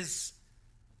is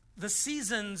the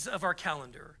seasons of our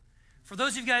calendar. For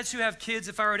those of you guys who have kids,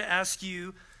 if I were to ask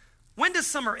you, When does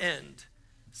summer end?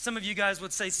 Some of you guys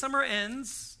would say summer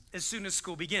ends as soon as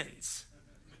school begins,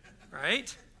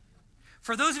 right?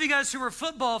 For those of you guys who are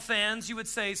football fans, you would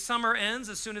say summer ends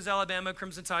as soon as Alabama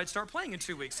Crimson Tide start playing in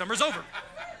 2 weeks. Summer's over.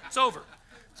 It's over.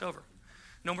 It's over.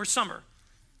 No more summer.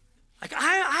 Like,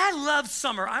 I love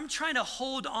summer. I'm trying to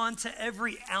hold on to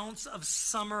every ounce of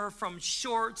summer, from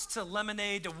shorts to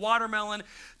lemonade to watermelon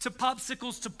to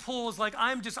popsicles to pools. Like,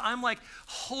 I'm like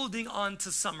holding on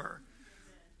to summer.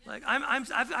 Like,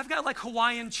 I've got like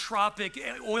Hawaiian tropic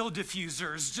oil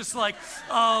diffusers, just like,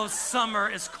 oh, summer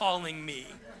is calling me,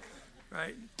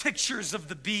 right? Pictures of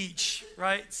the beach,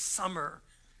 right? Summer.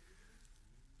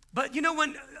 But you know,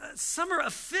 when summer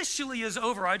officially is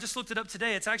over, I just looked it up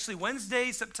today. It's actually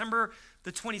Wednesday, September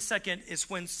the 22nd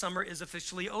is when summer is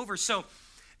officially over. So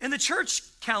in the church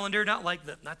calendar, not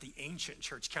the ancient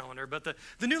church calendar, but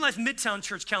the New Life Midtown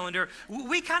church calendar,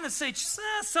 we kind of say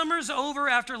summer's over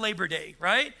after Labor Day,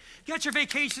 right? You got your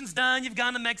vacations done. You've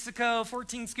gone to Mexico,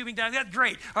 14 scuba diving. That's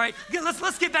great. All right,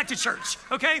 let's get back to church,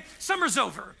 okay? Summer's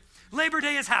over. Labor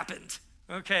Day has happened,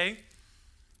 okay?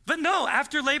 But no,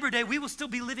 after Labor Day, we will still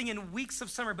be living in weeks of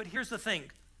summer. But here's the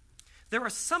thing. There are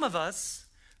some of us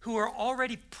who are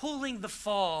already pulling the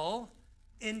fall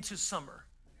into summer.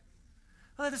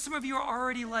 Some of you are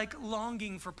already like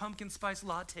longing for pumpkin spice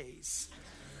lattes,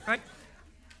 right?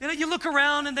 You know, you look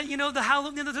around and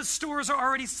the stores are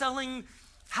already selling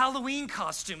Halloween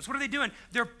costumes. What are they doing?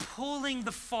 They're pulling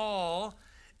the fall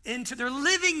they're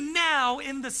living now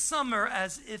in the summer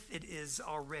as if it is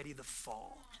already the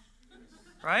fall,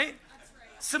 right?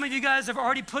 Some of you guys have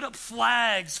already put up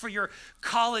flags for your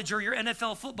college or your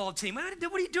NFL football team. What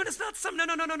are you doing? It's not summer.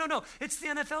 No. It's the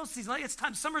NFL season. It's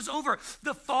time. Summer's over.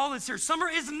 The fall is here. Summer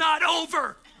is not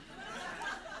over.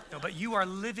 No, but you are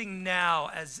living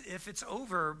now as if it's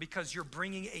over because you're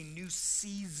bringing a new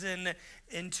season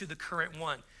into the current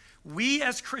one. We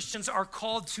as Christians are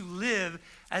called to live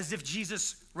as if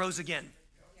Jesus rose again.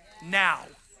 Now.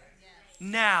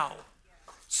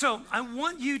 So I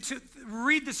want you to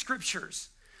read the scriptures.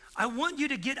 I want you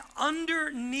to get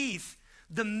underneath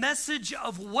the message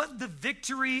of what the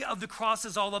victory of the cross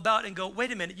is all about and go, wait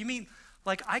a minute, you mean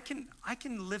like I can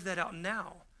live that out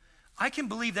now? I can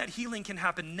believe that healing can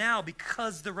happen now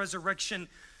because the resurrection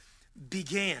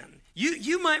began.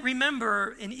 You might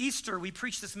remember in Easter, we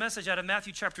preached this message out of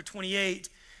Matthew chapter 28.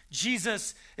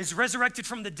 Jesus is resurrected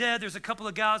from the dead. There's a couple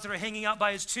of guys that are hanging out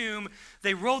by his tomb.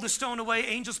 They roll the stone away.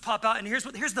 Angels pop out. And here's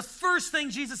the first thing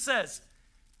Jesus says.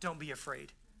 Don't be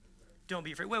afraid. Don't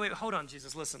be afraid. Wait, hold on,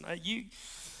 Jesus. Listen, I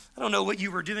don't know what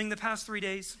you were doing the past 3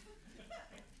 days.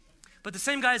 But the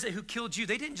same guys who killed you,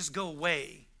 they didn't just go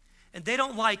away. And they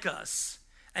don't like us.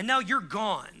 And now you're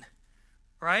gone,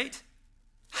 right?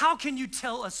 How can you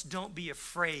tell us don't be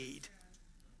afraid?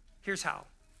 Here's how.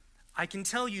 I can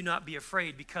tell you not be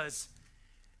afraid because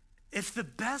if the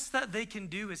best that they can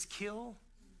do is kill,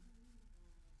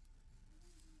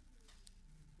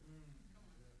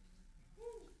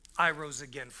 I rose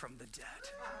again from the dead.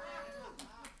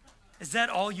 Is that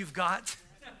all you've got?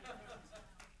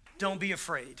 Don't be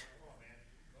afraid.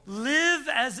 Live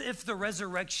as if the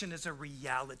resurrection is a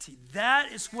reality.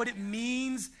 That is what it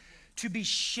means to be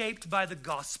shaped by the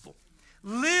gospel.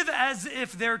 Live as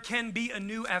if there can be a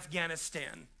new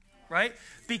Afghanistan, right?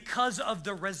 Because of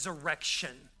the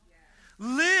resurrection.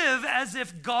 Live as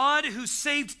if God, who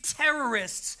saved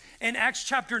terrorists in Acts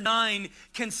chapter 9,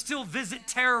 can still visit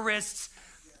terrorists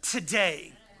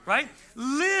today, right?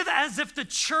 Live as if the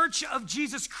church of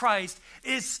Jesus Christ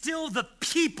is still the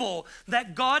people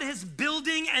that God is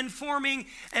building and forming,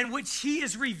 and which he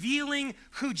is revealing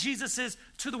who Jesus is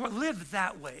to the world. Live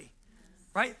that way,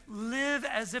 right? Live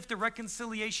as if the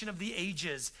reconciliation of the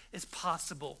ages is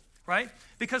possible, right?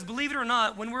 Because believe it or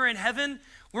not, when we're in heaven,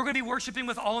 we're going to be worshiping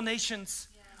with all nations,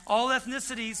 all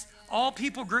ethnicities, all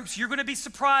people groups. You're going to be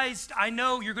surprised. I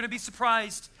know you're going to be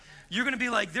surprised. You're going to be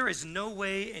like, there is no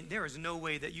way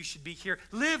that you should be here.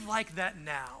 Live like that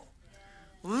now.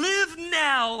 Live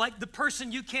now like the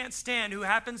person you can't stand who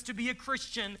happens to be a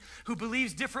Christian who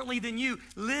believes differently than you.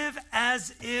 Live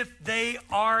as if they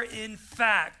are in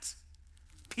fact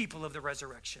people of the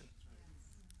resurrection.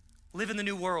 Live in the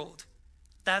new world.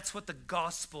 That's what the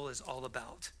gospel is all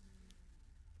about.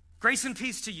 Grace and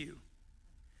peace to you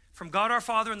from God our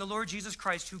Father and the Lord Jesus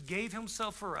Christ, who gave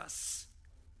himself for us.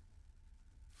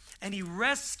 And he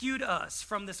rescued us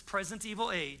from this present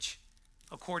evil age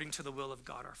according to the will of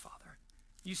God our Father.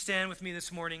 You stand with me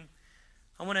this morning.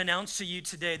 I want to announce to you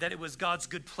today that it was God's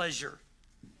good pleasure.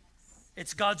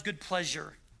 It's God's good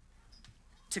pleasure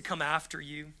to come after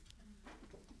you.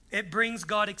 It brings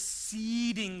God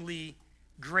exceedingly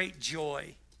great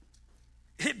joy.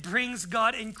 It brings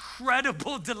God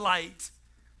incredible delight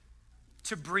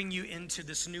to bring you into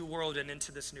this new world and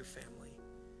into this new family.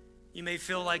 You may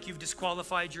feel like you've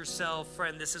disqualified yourself.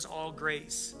 Friend, this is all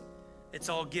grace. It's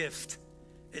all gift.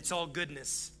 It's all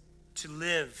goodness to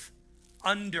live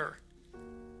under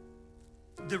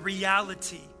the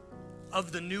reality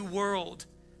of the new world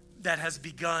that has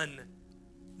begun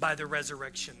by the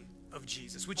resurrection of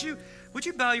Jesus. Would you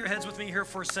bow your heads with me here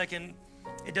for a second?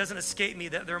 It doesn't escape me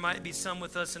that there might be some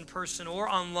with us in person or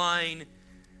online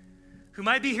who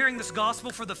might be hearing this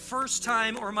gospel for the first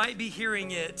time or might be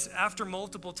hearing it after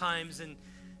multiple times, and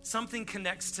something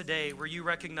connects today where you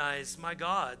recognize, my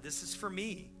God, this is for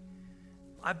me.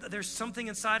 There's something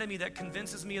inside of me that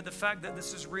convinces me of the fact that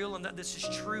this is real and that this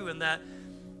is true and that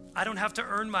I don't have to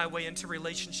earn my way into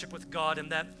relationship with God,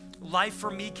 and that life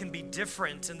for me can be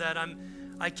different, and that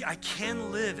I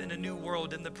can live in a new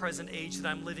world in the present age that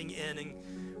I'm living in. And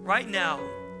right now,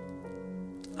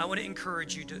 I want to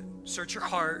encourage you to search your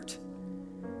heart.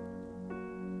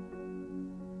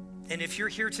 And if you're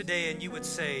here today and you would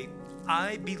say,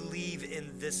 I believe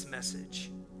in this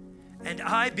message, and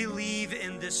I believe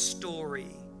in this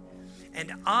story,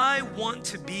 and I want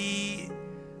to be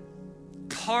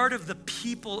part of the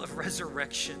people of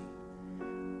resurrection.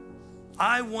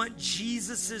 I want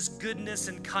Jesus's goodness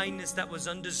and kindness that was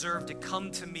undeserved to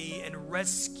come to me and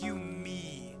rescue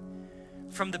me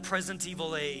from the present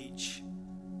evil age.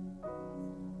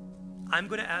 I'm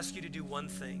going to ask you to do one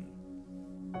thing.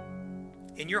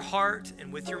 In your heart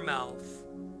and with your mouth,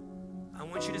 I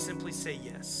want you to simply say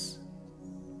yes.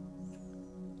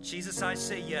 Jesus, I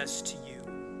say yes to you.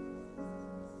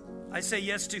 I say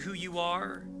yes to who you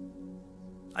are.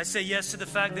 I say yes to the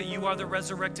fact that you are the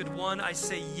resurrected one. I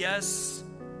say yes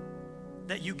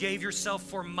that you gave yourself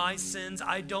for my sins.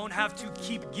 I don't have to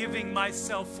keep giving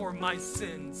myself for my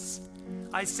sins.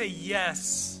 I say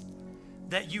yes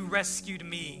that you rescued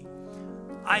me.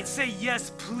 I say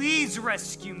yes, please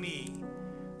rescue me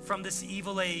from this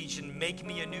evil age and make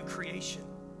me a new creation.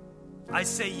 I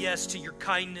say yes to your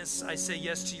kindness. I say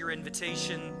yes to your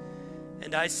invitation.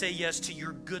 And I say yes to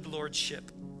your good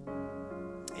lordship.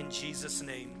 In Jesus'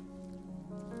 name.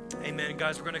 Amen.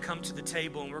 Guys, we're going to come to the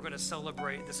table and we're going to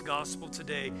celebrate this gospel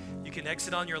today. You can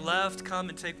exit on your left, come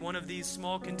and take one of these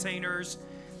small containers,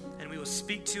 and we will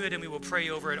speak to it and we will pray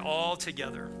over it all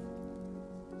together.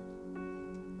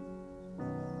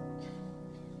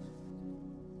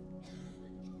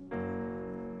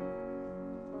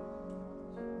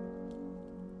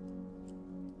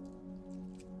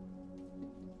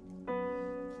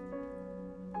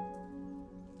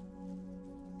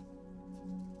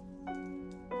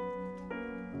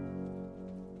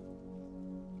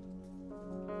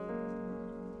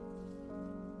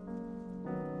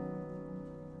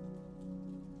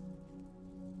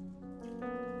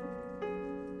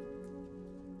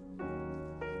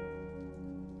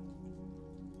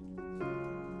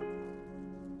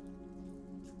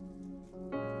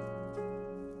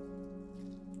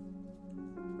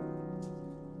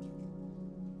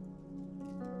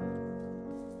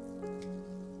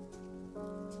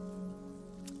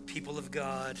 People of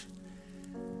God,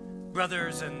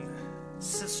 brothers and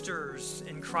sisters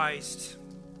in Christ,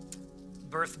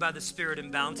 birthed by the Spirit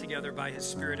and bound together by His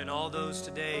Spirit, and all those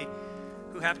today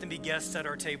who happen to be guests at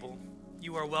our table,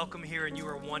 you are welcome here and you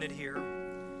are wanted here.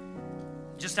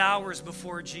 Just hours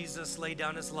before Jesus laid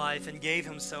down His life and gave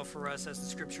Himself for us, as the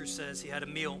Scripture says, He had a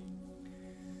meal.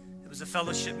 It was a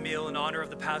fellowship meal in honor of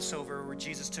the Passover where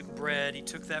Jesus took bread. He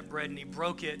took that bread and He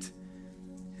broke it.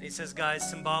 And He says, guys,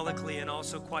 symbolically and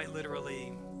also quite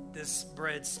literally, this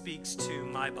bread speaks to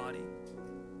my body.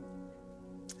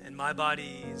 And my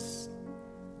body is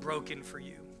broken for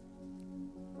you.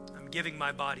 I'm giving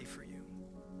my body for you.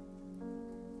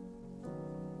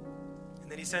 And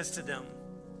then He says to them,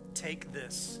 take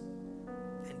this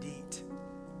and eat.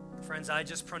 Friends, I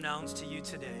just pronounce to you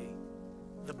today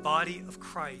the body of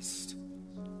Christ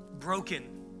broken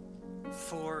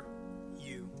for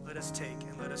you. Let us take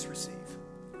and let us receive.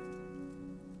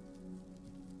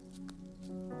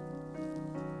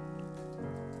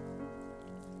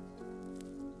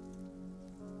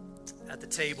 At the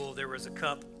table, there was a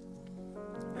cup,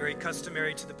 very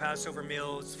customary to the Passover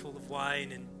meal. It's full of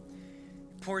wine, and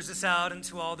he pours this out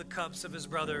into all the cups of his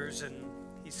brothers, and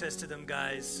he says to them,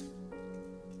 guys,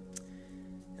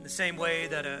 in the same way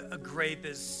that a grape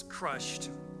is crushed,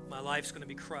 my life's going to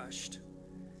be crushed.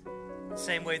 The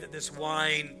same way that this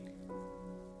wine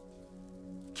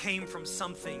came from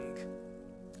something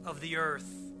of the earth,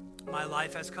 my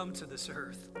life has come to this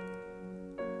earth.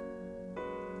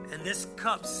 And this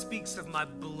cup speaks of my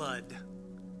blood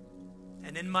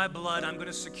And in my blood, I'm going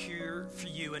to secure for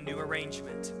you a new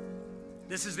arrangement.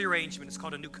 This is the arrangement. It's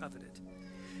called a new covenant.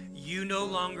 You no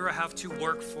longer have to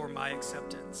work for my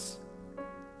acceptance,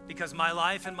 because my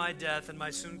life and my death and my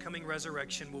soon coming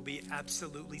resurrection will be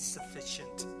absolutely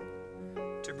sufficient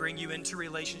to bring you into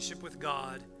relationship with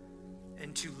God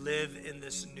and to live in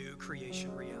this new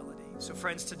creation reality. So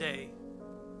friends, today,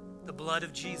 the blood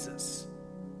of Jesus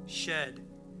shed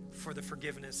for the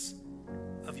forgiveness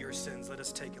of your sins. Let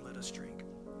us take and let us drink.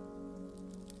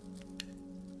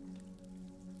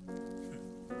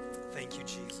 Thank you,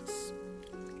 Jesus.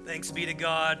 Thanks be to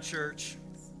God, church.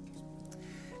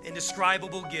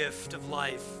 Indescribable gift of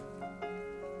life.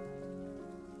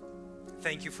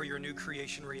 Thank you for your new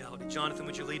creation reality. Jonathan,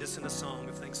 would you lead us in a song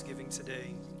of thanksgiving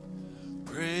today?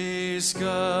 Praise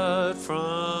God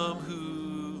from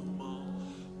whom all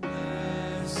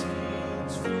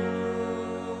blessings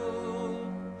flow.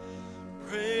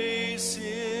 Praise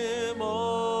Him,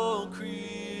 all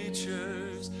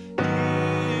creatures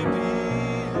here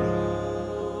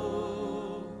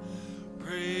below.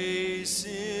 Praise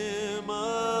Him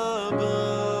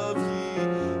above, ye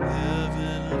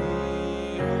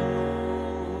heavenly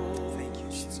hosts. Thank you,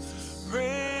 Jesus.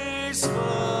 Praise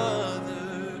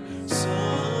Father,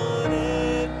 Son,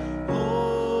 and Holy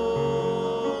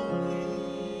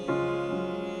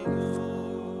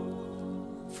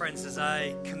Ghost. Friends, as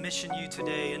I commission you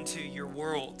today into your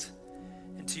world,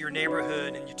 into your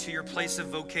neighborhood, and to your place of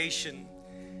vocation,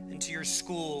 into your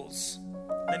schools,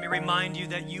 let me remind you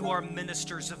that you are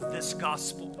ministers of this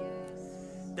gospel,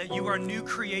 that you are new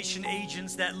creation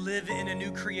agents that live in a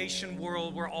new creation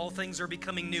world where all things are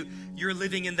becoming new. You're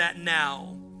living in that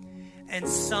now. And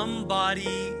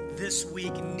somebody this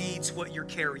week needs what you're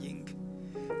carrying.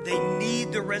 They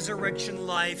need the resurrection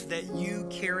life that you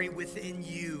carry within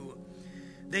you.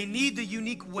 They need the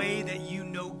unique way that you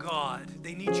know God.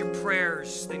 They need your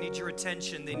prayers. They need your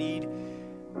attention. They need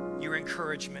your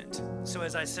encouragement. So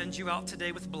as I send you out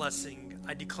today with blessing,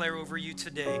 I declare over you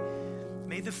today,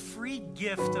 may the free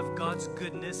gift of God's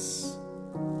goodness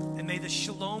and may the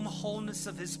shalom wholeness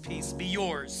of His peace be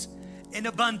yours in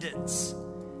abundance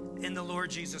in the Lord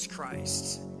Jesus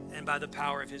Christ and by the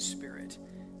power of His Spirit.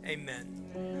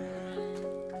 Amen.